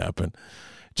not going to happen.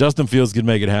 Justin Fields can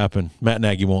make it happen. Matt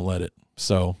Nagy won't let it.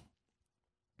 So,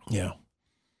 yeah.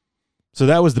 So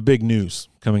that was the big news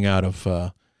coming out of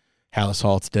Halas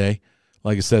Hall today.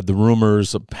 Like I said, the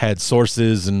rumors had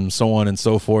sources and so on and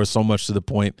so forth, so much to the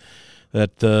point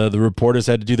that the reporters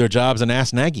had to do their jobs and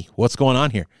ask Nagy, what's going on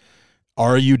here?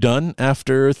 Are you done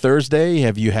after Thursday?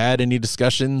 Have you had any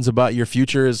discussions about your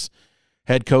future as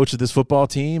head coach of this football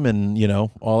team and,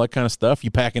 all that kind of stuff?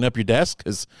 You packing up your desk?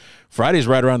 Because Friday's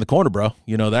right around the corner, bro.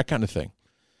 That kind of thing.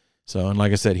 So, and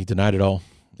like I said, he denied it all.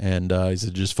 And he's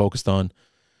just focused on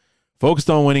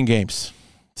winning games.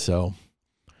 So,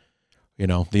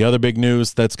 the other big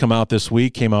news that's come out this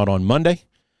week came out on Monday,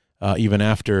 even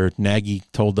after Nagy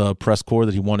told the press corps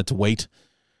that he wanted to wait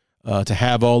to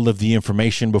have all of the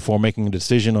information before making a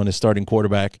decision on his starting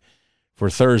quarterback for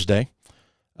Thursday.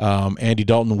 Andy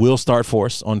Dalton will start for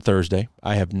us on Thursday.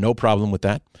 I have no problem with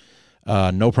that.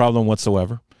 No problem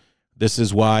whatsoever. This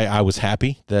is why I was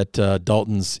happy that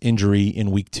Dalton's injury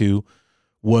in week 2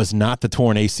 was not the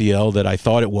torn ACL that I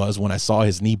thought it was when I saw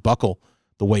his knee buckle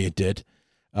the way it did.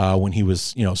 When he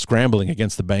was, scrambling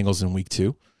against the Bengals in week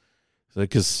 2,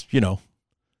 because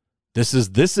this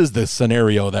is the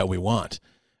scenario that we want.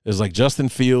 It's like Justin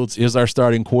Fields is our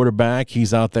starting quarterback.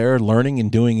 He's out there learning and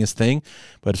doing his thing.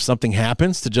 But if something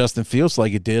happens to Justin Fields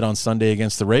like it did on Sunday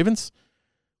against the Ravens,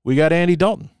 we got Andy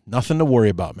Dalton. Nothing to worry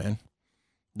about, man.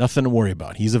 Nothing to worry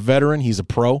about. He's a veteran. He's a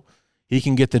pro. He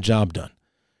can get the job done.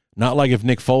 Not like if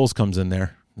Nick Foles comes in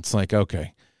there. It's like,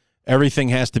 okay. Everything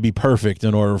has to be perfect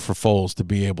in order for Foles to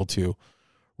be able to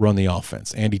run the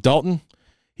offense. Andy Dalton,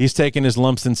 he's taken his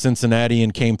lumps in Cincinnati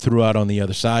and came through out on the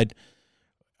other side.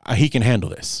 He can handle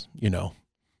this,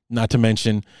 Not to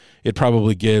mention, it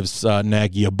probably gives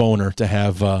Nagy a boner to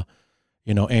have,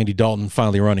 Andy Dalton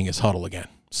finally running his huddle again.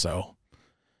 So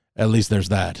at least there's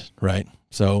that, right?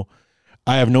 So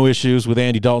I have no issues with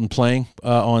Andy Dalton playing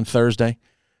on Thursday.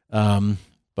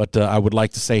 But I would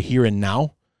like to say here and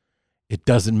now, it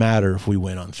doesn't matter if we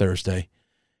win on Thursday.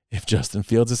 If Justin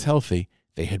Fields is healthy,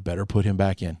 they had better put him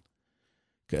back in.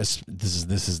 Because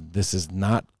this is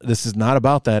not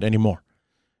about that anymore.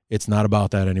 It's not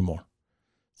about that anymore.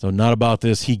 So not about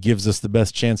this, he gives us the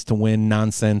best chance to win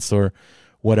nonsense or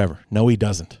whatever. No, he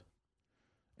doesn't.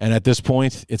 And at this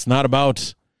point, it's not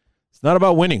about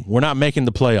winning. We're not making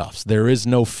the playoffs. There is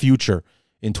no future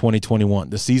in 2021.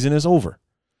 The season is over.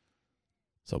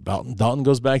 So Dalton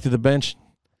goes back to the bench.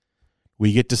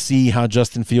 We get to see how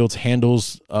Justin Fields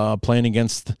handles playing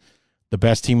against the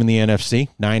best team in the NFC,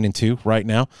 9-2 right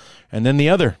now, and then the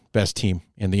other best team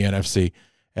in the NFC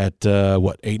at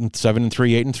 7-3,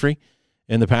 8-3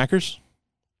 in the Packers.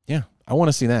 Yeah, I want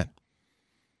to see that.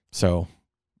 So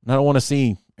I don't want to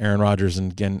see Aaron Rodgers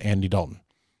and again Andy Dalton.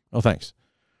 No thanks.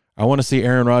 I want to see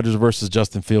Aaron Rodgers versus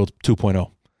Justin Fields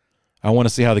 2.0. I want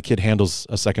to see how the kid handles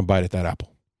a second bite at that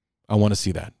apple. I want to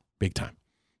see that big time.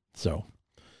 So.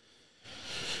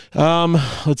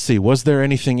 Let's see. Was there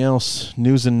anything else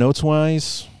news and notes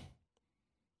wise?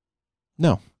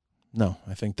 No.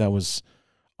 I think that was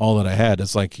all that I had.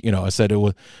 It's like, I said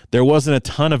there wasn't a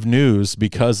ton of news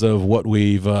because of what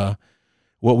we've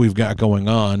got going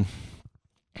on.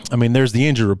 I mean, there's the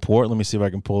injury report. Let me see if I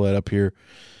can pull that up here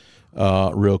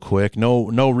real quick.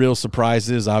 No real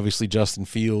surprises. Obviously, Justin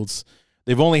Fields.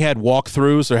 They've only had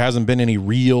walkthroughs. There hasn't been any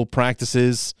real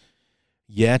practices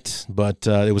yet, but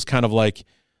it was kind of like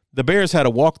the Bears had a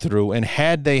walkthrough, and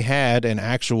had they had an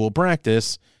actual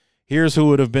practice, here's who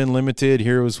would have been limited,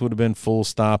 here's who would have been full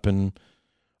stop, and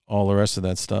all the rest of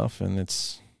that stuff. And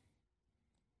it's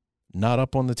not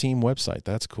up on the team website.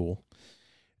 That's cool.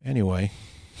 Anyway,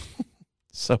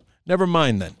 so never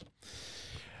mind then.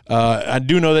 I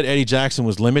do know that Eddie Jackson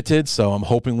was limited, so I'm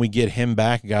hoping we get him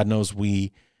back. God knows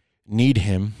we need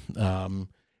him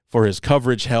for his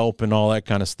coverage help and all that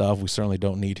kind of stuff. We certainly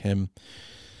don't need him.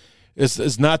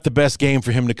 It's not the best game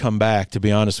for him to come back, to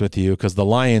be honest with you, because the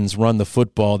Lions run the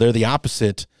football. They're the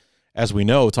opposite, as we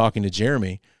know, talking to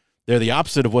Jeremy. They're the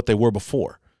opposite of what they were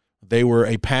before. They were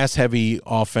a pass-heavy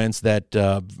offense that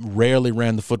rarely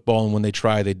ran the football, and when they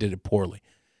tried, they did it poorly.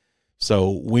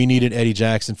 So we needed Eddie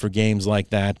Jackson for games like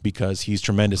that because he's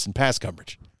tremendous in pass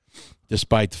coverage,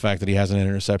 despite the fact that he hasn't had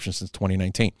an interception since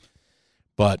 2019.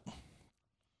 But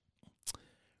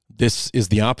this is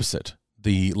the opposite.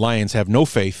 the Lions have no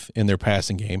faith in their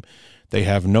passing game. They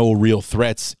have no real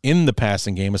threats in the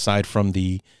passing game aside from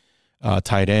the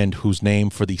tight end whose name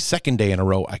for the second day in a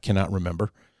row I cannot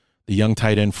remember. The young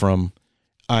tight end from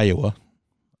Iowa.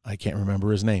 I can't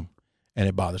remember his name, and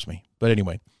it bothers me. But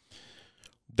anyway,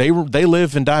 they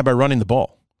live and die by running the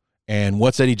ball. And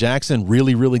what's Eddie Jackson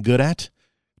really, really good at?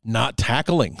 Not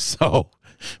tackling. So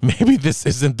maybe this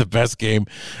isn't the best game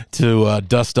to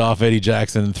dust off Eddie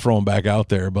Jackson and throw him back out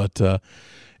there. But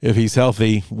if he's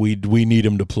healthy, we need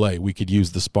him to play. We could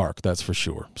use the spark, that's for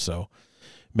sure. So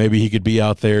maybe he could be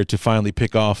out there to finally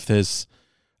pick off his,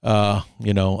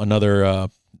 another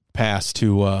pass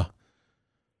to,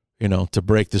 to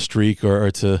break the streak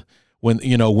or to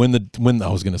when I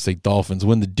was going to say Dolphins,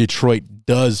 when the Detroit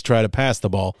does try to pass the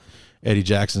ball, Eddie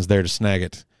Jackson's there to snag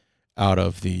it out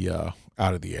of the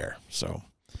air. So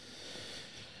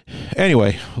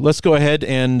anyway, let's go ahead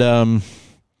and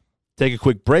take a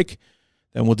quick break.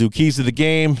 Then we'll do keys to the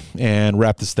game and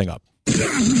wrap this thing up.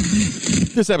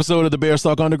 This episode of the Bears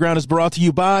Talk Underground is brought to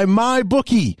you by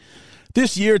MyBookie.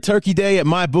 This year, Turkey Day at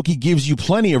MyBookie gives you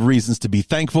plenty of reasons to be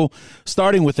thankful,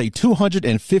 starting with a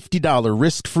 $250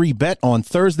 risk-free bet on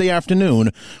Thursday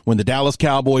afternoon when the Dallas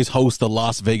Cowboys host the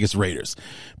Las Vegas Raiders.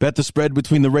 Bet the spread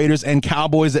between the Raiders and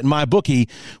Cowboys at MyBookie.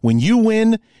 When you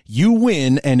win,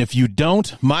 and if you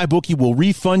don't, MyBookie will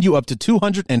refund you up to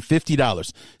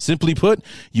 $250. Simply put,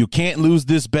 you can't lose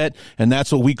this bet, and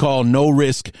that's what we call no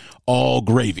risk, all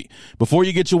gravy. Before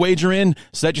you get your wager in,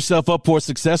 set yourself up for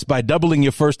success by doubling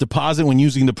your first deposit when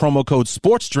using the promo code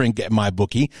SPORTSDRINK at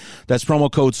MyBookie. That's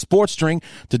promo code SPORTSDRINK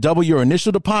to double your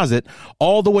initial deposit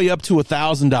all the way up to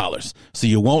 $1,000. So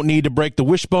you won't need to break the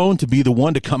wishbone to be the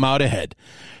one to come out ahead.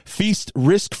 Feast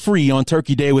risk-free on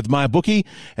Turkey Day with MyBookie,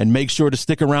 and make sure to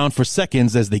stick around for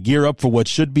seconds as they gear up for what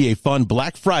should be a fun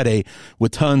Black Friday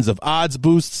with tons of odds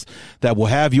boosts that will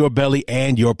have your belly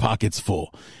and your pockets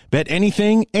full. Bet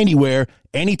anything, anywhere,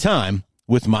 anytime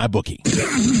with MyBookie.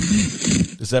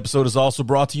 This episode is also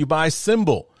brought to you by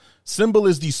Symbol. Symbol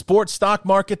is the sports stock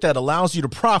market that allows you to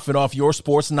profit off your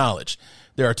sports knowledge.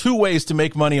 There are two ways to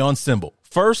make money on Symbol.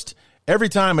 First, every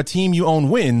time a team you own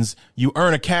wins, you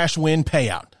earn a cash win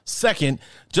payout. Second,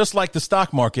 just like the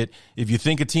stock market, if you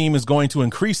think a team is going to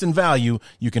increase in value,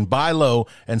 you can buy low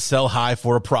and sell high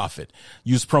for a profit.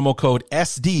 Use promo code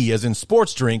SD as in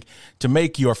sports drink to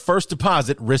make your first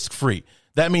deposit risk-free.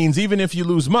 That means even if you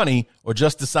lose money or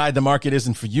just decide the market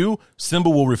isn't for you,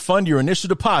 Symbol will refund your initial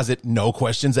deposit, no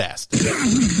questions asked.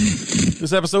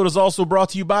 This episode is also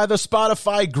brought to you by the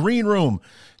Spotify Green Room.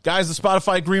 Guys, the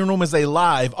Spotify Green Room is a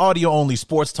live, audio-only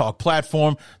sports talk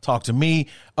platform. Talk to me,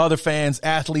 other fans,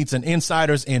 athletes, and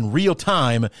insiders in real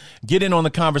time. Get in on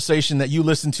the conversation that you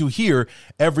listen to here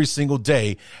every single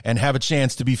day and have a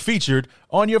chance to be featured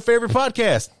on your favorite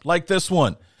podcast, like this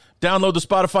one. Download the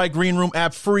Spotify Green Room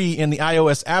app free in the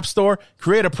iOS App Store.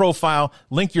 Create a profile,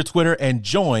 link your Twitter, and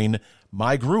join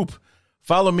my group.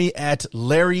 Follow me at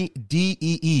Larry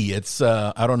DEE. It's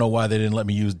I don't know why they didn't let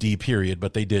me use D period,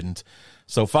 but they didn't.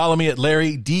 So follow me at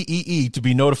Larry DEE to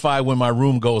be notified when my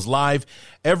room goes live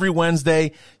every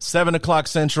Wednesday, 7 o'clock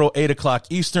Central, 8 o'clock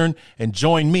Eastern, and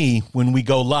join me when we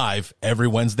go live every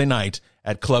Wednesday night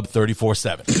at Club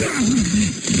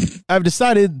 34-7. I've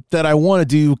decided that I want to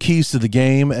do keys to the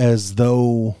game as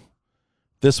though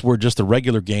this were just a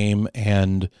regular game,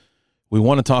 and we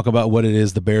want to talk about what it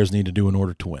is the Bears need to do in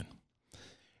order to win.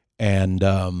 And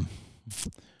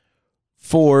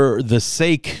for the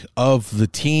sake of the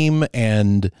team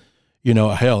and,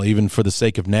 hell, even for the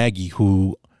sake of Nagy,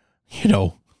 who,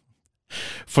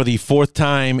 for the fourth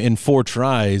time in 4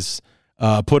 tries,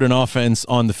 put an offense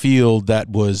on the field that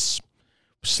was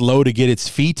slow to get its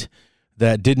feet,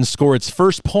 that didn't score its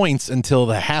first points until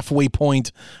the halfway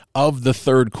point of the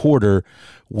third quarter.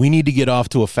 We need to get off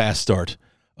to a fast start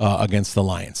against the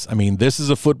Lions. I mean, this is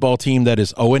a football team that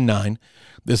is 0-9.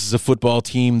 This is a football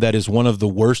team that is one of the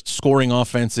worst scoring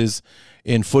offenses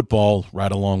in football,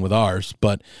 right along with ours.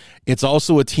 But it's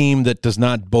also a team that does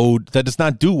not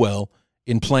do well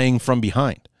in playing from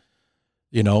behind.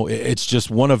 It's just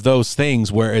one of those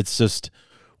things where it's just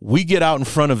we get out in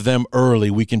front of them early,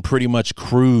 we can pretty much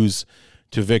cruise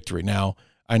to victory. Now,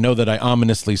 I know that I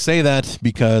ominously say that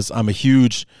because I'm a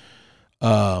huge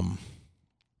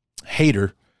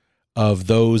hater of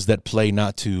those that play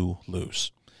not to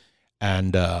lose.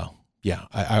 And,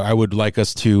 I would like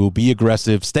us to be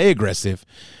aggressive, stay aggressive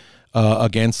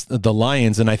against the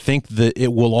Lions, and I think that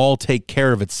it will all take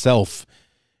care of itself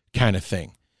kind of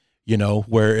thing,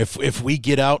 where if we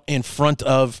get out in front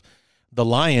of the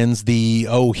Lions,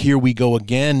 here we go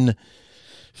again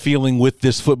feeling with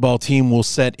this football team will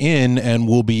set in, and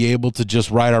we'll be able to just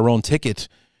write our own ticket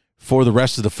for the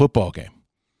rest of the football game.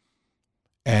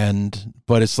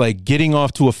 But it's like getting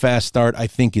off to a fast start, I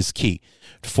think, is key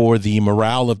for the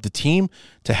morale of the team,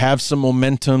 to have some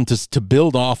momentum, to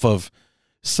build off of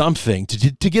something,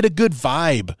 to get a good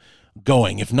vibe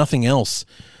going, if nothing else,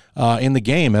 in the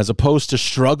game, as opposed to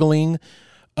struggling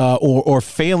or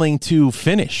failing to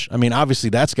finish. I mean, obviously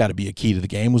that's got to be a key to the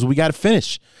game, was we got to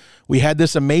finish. We had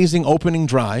this amazing opening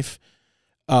drive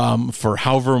for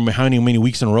however many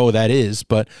weeks in a row that is,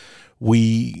 but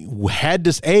we had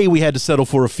to settle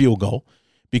for a field goal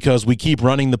because we keep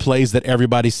running the plays that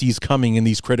everybody sees coming in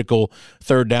these critical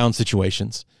third down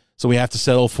situations. So we have to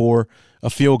settle for a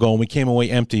field goal, and we came away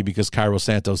empty because Cairo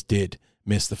Santos did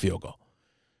miss the field goal.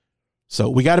 So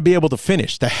we got to be able to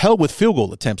finish. The hell with field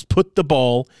goal attempts. Put the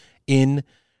ball in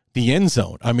the end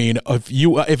zone. I mean,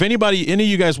 if any of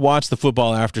you guys watch the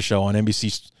Football After Show on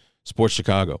NBC Sports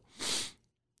Chicago,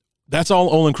 that's all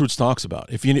Olin Kreutz talks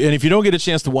about. If you don't get a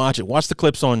chance to watch it, watch the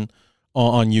clips on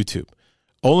YouTube.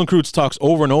 Olin Kreutz talks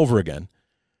over and over again.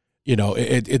 You know,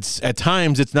 it's at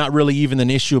times it's not really even an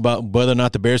issue about whether or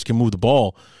not the Bears can move the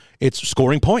ball. It's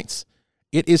scoring points.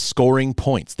 It is scoring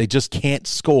points. They just can't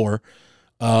score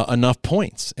enough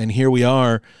points. And here we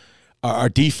are. Our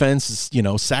defense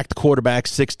is, sacked the quarterback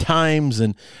 6 times,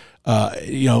 and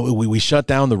we shut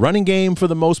down the running game for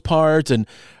the most part, and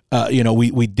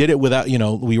we did it without,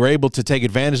 we were able to take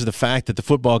advantage of the fact that the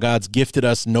football gods gifted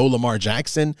us no Lamar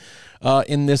Jackson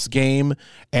in this game,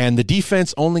 and the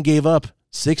defense only gave up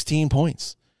 16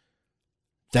 points.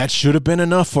 That should have been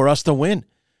enough for us to win.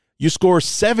 You score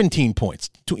 17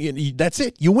 points. That's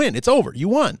it. You win. It's over. You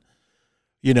won.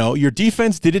 Your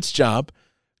defense did its job,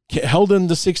 held them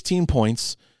to 16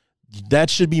 points. That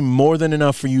should be more than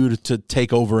enough for you to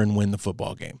take over and win the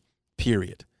football game,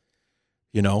 period.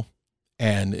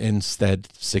 And instead,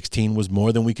 16 was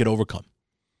more than we could overcome.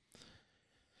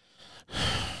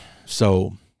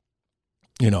 So,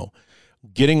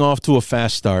 getting off to a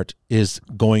fast start is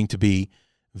going to be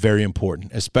very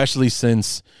important, especially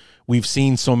since we've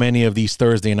seen so many of these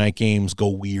Thursday night games go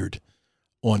weird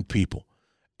on people.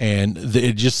 And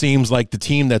it just seems like the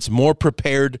team that's more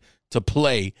prepared to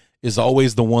play is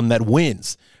always the one that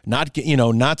wins.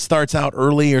 Not starts out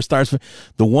early or starts.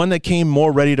 The one that came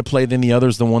more ready to play than the other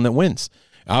is the one that wins.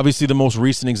 Obviously, the most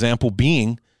recent example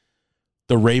being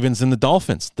the Ravens and the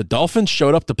Dolphins. The Dolphins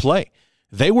showed up to play.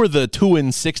 They were the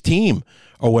 2-6 team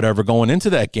or whatever going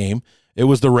into that game. It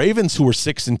was the Ravens who were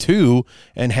 6-2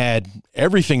 and had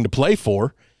everything to play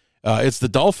for. It's the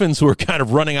Dolphins who are kind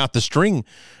of running out the string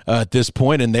at this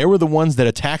point, and they were the ones that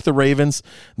attacked the Ravens.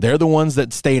 They're the ones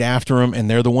that stayed after them, and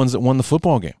they're the ones that won the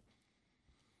football game.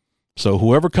 So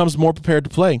whoever comes more prepared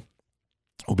to play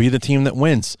will be the team that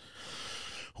wins,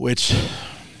 which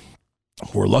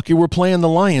we're lucky we're playing the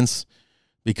Lions,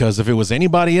 because if it was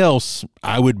anybody else,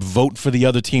 I would vote for the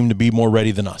other team to be more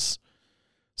ready than us.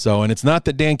 So, and it's not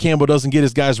that Dan Campbell doesn't get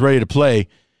his guys ready to play.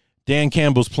 Dan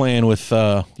Campbell's playing with,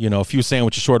 a few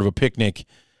sandwiches short of a picnic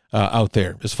out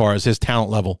there as far as his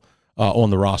talent level on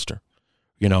the roster.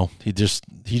 He just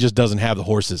doesn't have the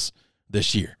horses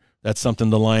this year. That's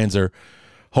something the Lions are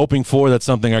hoping for. That's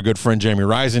something our good friend Jeremy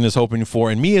Rising is hoping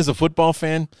for. And me as a football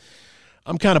fan,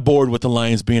 I'm kind of bored with the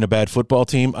Lions being a bad football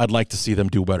team. I'd like to see them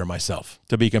do better myself,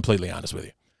 to be completely honest with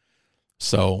you.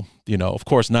 So, of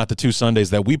course, not the 2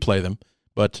 Sundays that we play them,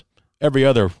 but every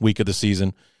other week of the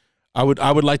season. I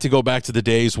would like to go back to the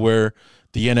days where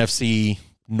the NFC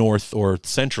North, or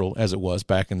Central as it was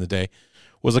back in the day,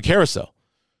 was a carousel.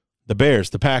 The Bears,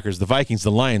 the Packers, the Vikings,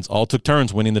 the Lions all took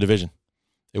turns winning the division.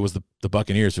 It was the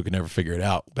Buccaneers who could never figure it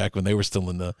out back when they were still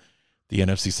in the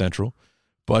NFC Central.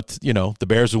 But, the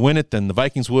Bears would win it, then the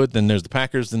Vikings would, then there's the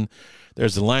Packers, then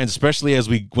there's the Lions, especially as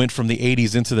we went from the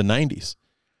 80s into the 90s.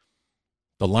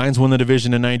 The Lions won the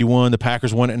division in 91. The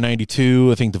Packers won it in 92.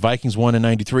 I think the Vikings won in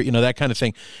 93. That kind of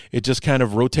thing. It just kind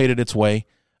of rotated its way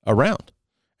around.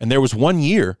 And there was one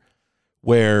year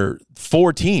where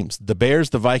 4 teams, the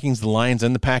Bears, the Vikings, the Lions,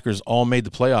 and the Packers, all made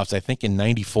the playoffs, I think, in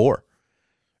 94.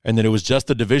 And then it was just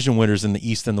the division winners in the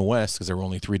East and the West, because there were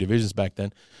only 3 divisions back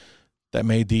then, that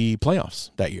made the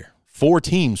playoffs that year. 4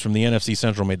 teams from the NFC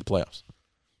Central made the playoffs.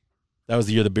 That was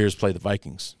the year the Bears played the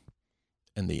Vikings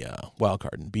in the wild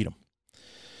card and beat them.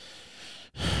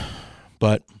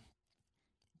 But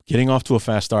getting off to a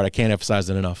fast start, I can't emphasize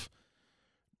it enough.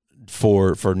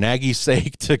 For Nagy's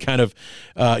sake, to kind of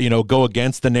go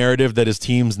against the narrative that his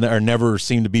teams are never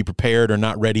seem to be prepared or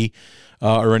not ready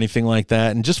or anything like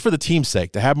that, and just for the team's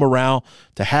sake, to have morale,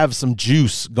 to have some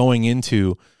juice going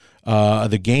into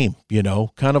the game.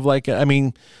 Kind of like,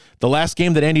 the last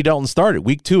game that Andy Dalton started,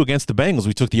 week 2 against the Bengals,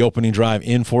 we took the opening drive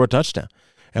in for a touchdown,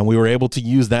 and we were able to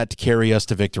use that to carry us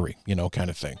to victory. Kind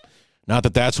of thing. Not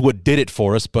that that's what did it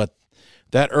for us, but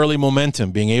that early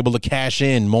momentum, being able to cash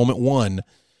in moment one,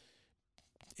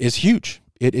 is huge.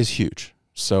 It is huge.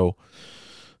 So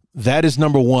that is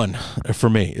number one for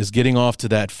me, is getting off to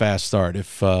that fast start. If,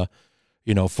 for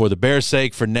the Bears'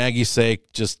 sake, for Nagy's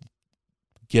sake, just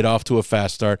get off to a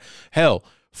fast start. Hell,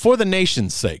 for the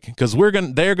nation's sake, because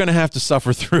they're gonna have to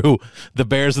suffer through the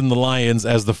Bears and the Lions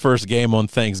as the first game on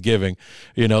Thanksgiving.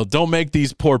 Don't make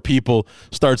these poor people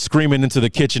start screaming into the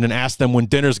kitchen and ask them when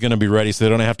dinner's gonna be ready, so they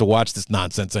don't have to watch this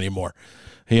nonsense anymore.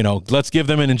 Let's give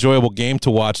them an enjoyable game to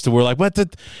watch. So we're like,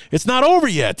 it's not over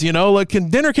yet.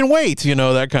 Dinner can wait.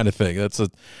 That kind of thing.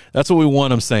 That's what we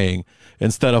want. I'm saying,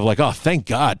 instead of like, oh, thank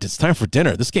God, it's time for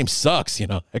dinner. This game sucks.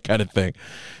 That kind of thing.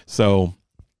 So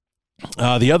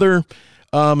the other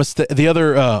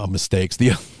mistakes,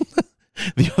 the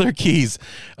other keys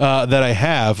that I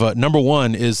have, number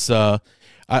one is I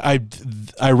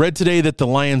read today that the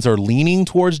Lions are leaning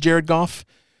towards Jared Goff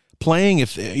playing.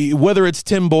 Whether it's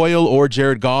Tim Boyle or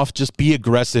Jared Goff, just be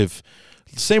aggressive,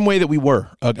 same way that we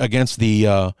were against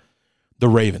the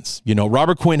Ravens.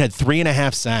 Robert Quinn had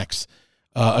 3.5 sacks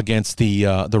against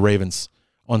the Ravens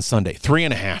on Sunday.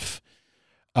 3.5.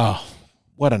 Oh,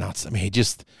 what an outside!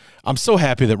 I'm so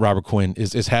happy that Robert Quinn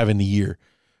is having the year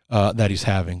that he's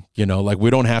having. We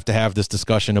don't have to have this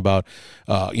discussion about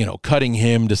cutting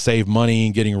him to save money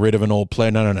and getting rid of an old player.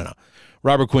 No.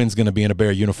 Robert Quinn's going to be in a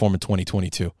Bear uniform in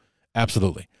 2022.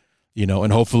 Absolutely.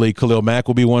 And hopefully Khalil Mack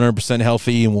will be 100%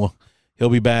 healthy and he'll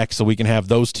be back so we can have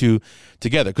those two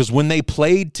together. Because when they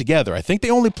played together, I think they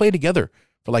only played together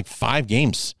for like 5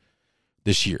 games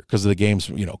this year because of the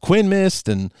games, Quinn missed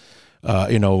and,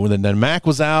 then Mack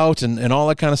was out and all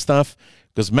that kind of stuff.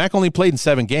 Because Mack only played in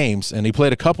 7 games and he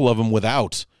played a couple of them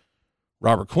without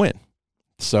Robert Quinn.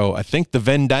 So I think the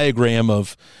Venn diagram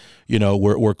of,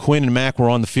 where Quinn and Mack were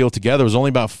on the field together was only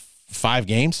about 5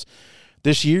 games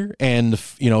this year. And,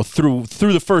 through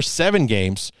the first 7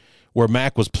 games where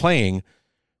Mack was playing,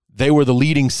 they were the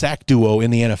leading sack duo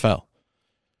in the NFL.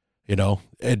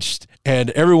 And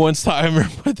everyone's I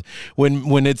remember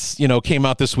when it's, came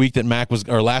out this week that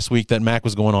last week that Mack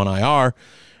was going on IR,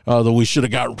 that we should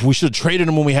have traded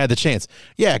him when we had the chance.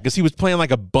 Yeah, because he was playing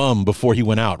like a bum before he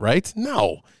went out, right?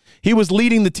 No. He was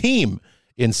leading the team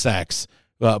in sacks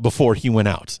before he went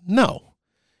out. No.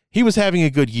 He was having a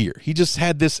good year. He just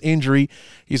had this injury.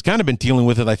 He's kind of been dealing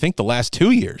with it, I think, the last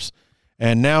 2 years.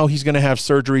 And now he's going to have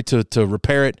surgery to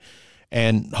repair it.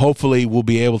 And hopefully we'll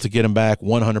be able to get him back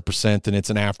 100%. And it's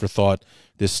an afterthought,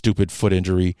 this stupid foot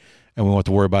injury. And we won't have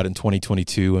to worry about it in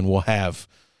 2022. And we'll have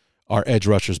our edge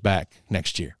rushers back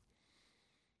next year.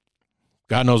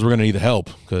 God knows we're going to need the help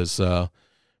because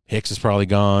Hicks is probably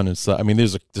gone. And so,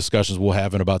 there's discussions we'll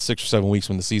have in about 6 or 7 weeks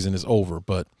when the season is over.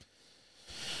 But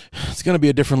it's going to be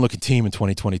a different looking team in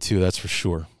 2022, that's for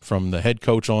sure, from the head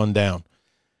coach on down.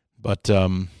 But,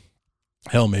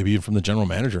 hell, maybe even from the general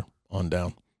manager on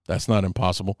down. That's not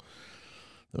impossible.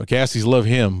 The McCaskies love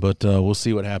him, but we'll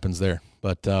see what happens there.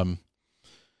 But,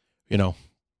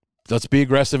 let's be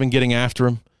aggressive in getting after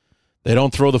him. They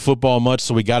don't throw the football much,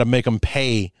 so we got to make them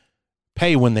pay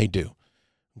when they do.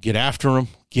 Get after him.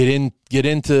 Get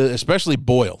into, especially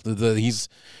Boyle. He's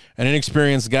an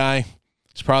inexperienced guy.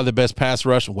 He's probably the best pass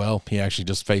rush. Well, he actually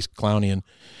just faced Clowney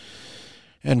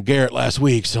and Garrett last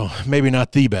week, so maybe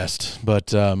not the best.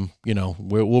 But,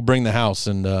 we'll bring the house,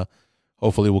 and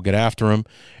hopefully we'll get after him.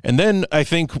 And then I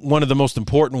think one of the most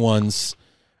important ones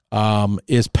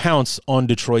is pounce on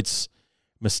Detroit's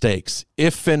mistakes.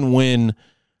 If and when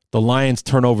the Lions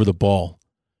turn over the ball,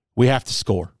 we have to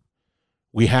score.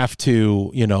 We have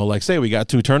to, say we got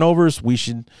 2 turnovers, we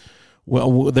should,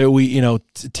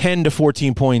 10 to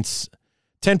 14 points,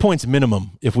 10 points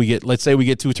minimum. If we get, let's say we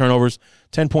get 2 turnovers,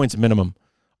 10 points minimum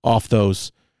off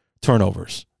those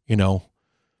turnovers.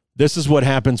 This is what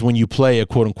happens when you play a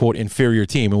quote-unquote inferior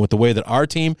team. And with the way that our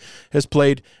team has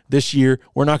played this year,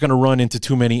 we're not going to run into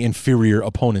too many inferior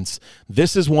opponents.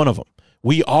 This is one of them.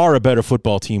 We are a better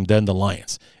football team than the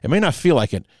Lions. It may not feel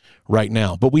like it right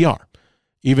now, but we are.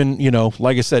 Even,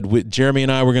 like I said, Jeremy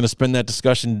and I were going to spend that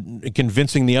discussion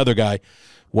convincing the other guy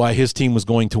why his team was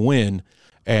going to win.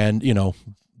 And,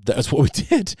 that's what we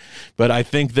did. But I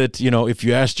think that, if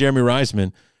you ask Jeremy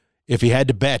Reisman, if he had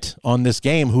to bet on this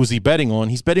game, who's he betting on?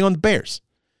 He's betting on the Bears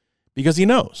because he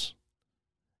knows.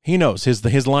 He knows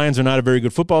his Lions are not a very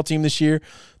good football team this year.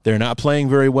 They're not playing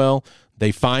very well.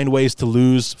 They find ways to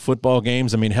lose football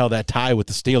games. Hell, that tie with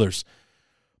the Steelers,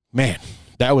 man,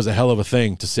 that was a hell of a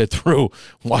thing to sit through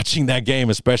watching that game,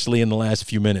 especially in the last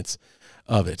few minutes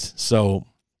of it. So,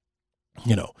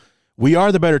 we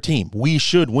are the better team. We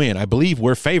should win. I believe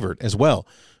we're favored as well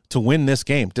to win this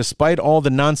game, despite all the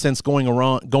nonsense going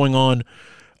on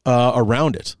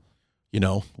around it. You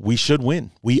know, we should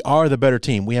win. We are the better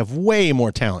team. We have way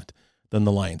more talent than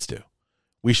the Lions do.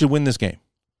 We should win this game.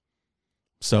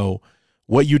 So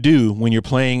what you do when you're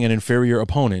playing an inferior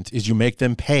opponent is you make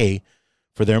them pay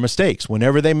for their mistakes.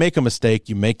 Whenever they make a mistake,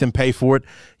 you make them pay for it.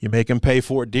 You make them pay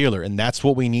for it dearly. And that's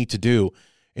what we need to do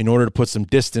in order to put some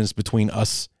distance between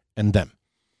us and them.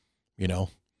 You know,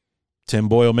 Tim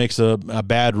Boyle makes a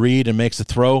bad read and makes a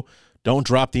throw. Don't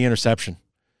drop the interception.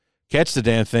 Catch the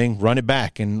damn thing, run it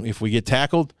back. And if we get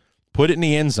tackled, put it in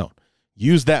the end zone.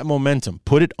 Use that momentum.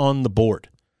 Put it on the board.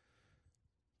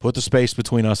 Put the space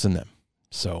between us and them.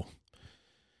 So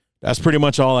that's pretty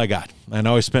much all I got. I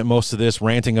know I spent most of this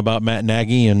ranting about Matt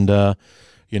Nagy and,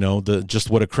 just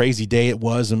what a crazy day it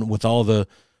was, and with all the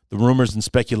rumors and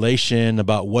speculation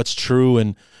about what's true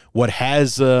and what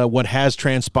has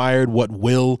transpired,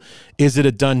 is it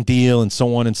a done deal, and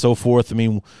so on and so forth. I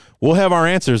mean, we'll have our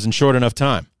answers in short enough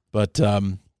time. But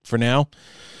for now,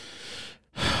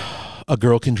 a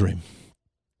girl can dream.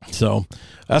 So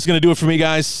that's going to do it for me,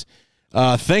 guys.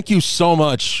 Thank you so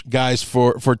much, guys,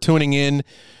 for tuning in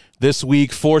this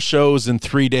week. 4 shows in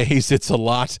 3 days. It's a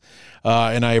lot.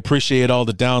 And I appreciate all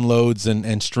the downloads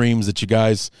and streams that you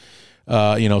guys,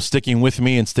 sticking with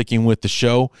me and sticking with the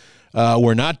show.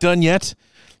 We're not done yet.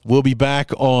 We'll be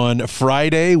back on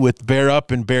Friday with Bear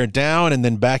Up and Bear Down, and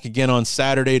then back again on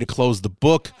Saturday to close the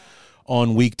book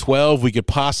on Week 12. We could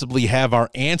possibly have our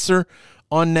answer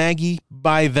on Nagy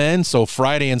by then. So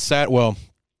Friday and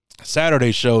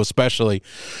Saturday show especially,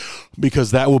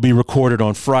 because that will be recorded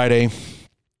on Friday,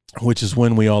 which is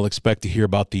when we all expect to hear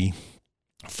about the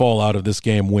fallout of this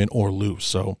game, win or lose.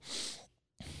 So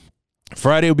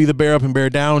Friday will be the Bear Up and Bear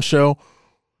Down show.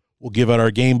 We'll give out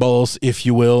our game balls, if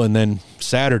you will, and then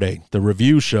Saturday, the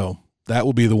review show, that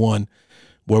will be the one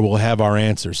where we'll have our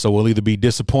answers. So we'll either be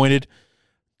disappointed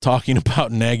talking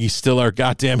about Nagy still our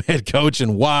goddamn head coach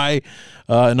and why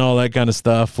and all that kind of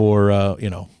stuff, or,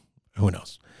 who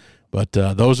knows. But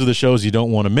those are the shows you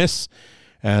don't want to miss,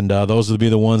 and those will be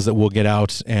the ones that we'll get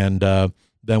out, and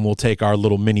then we'll take our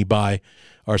little mini-bye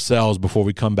ourselves before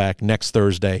we come back next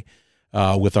Thursday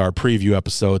with our preview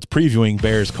episodes, previewing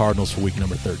Bears-Cardinals for week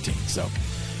number 13. So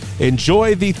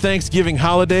enjoy the Thanksgiving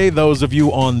holiday, those of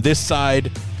you on this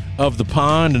side of the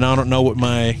pond, and I don't know what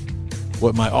my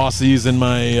Aussies and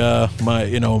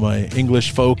my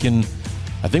English folk, and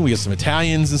I think we get some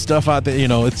Italians and stuff out there.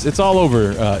 It's all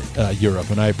over Europe,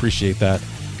 and I appreciate that.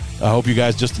 I hope you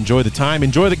guys just enjoy the time,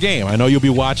 enjoy the game. I know you'll be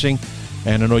watching,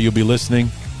 and I know you'll be listening,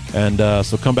 and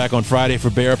so come back on Friday for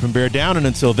Bear Up and Bear Down. And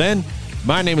until then,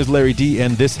 my name is Larry D,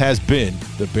 and this has been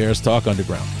the Bears Talk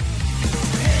Underground.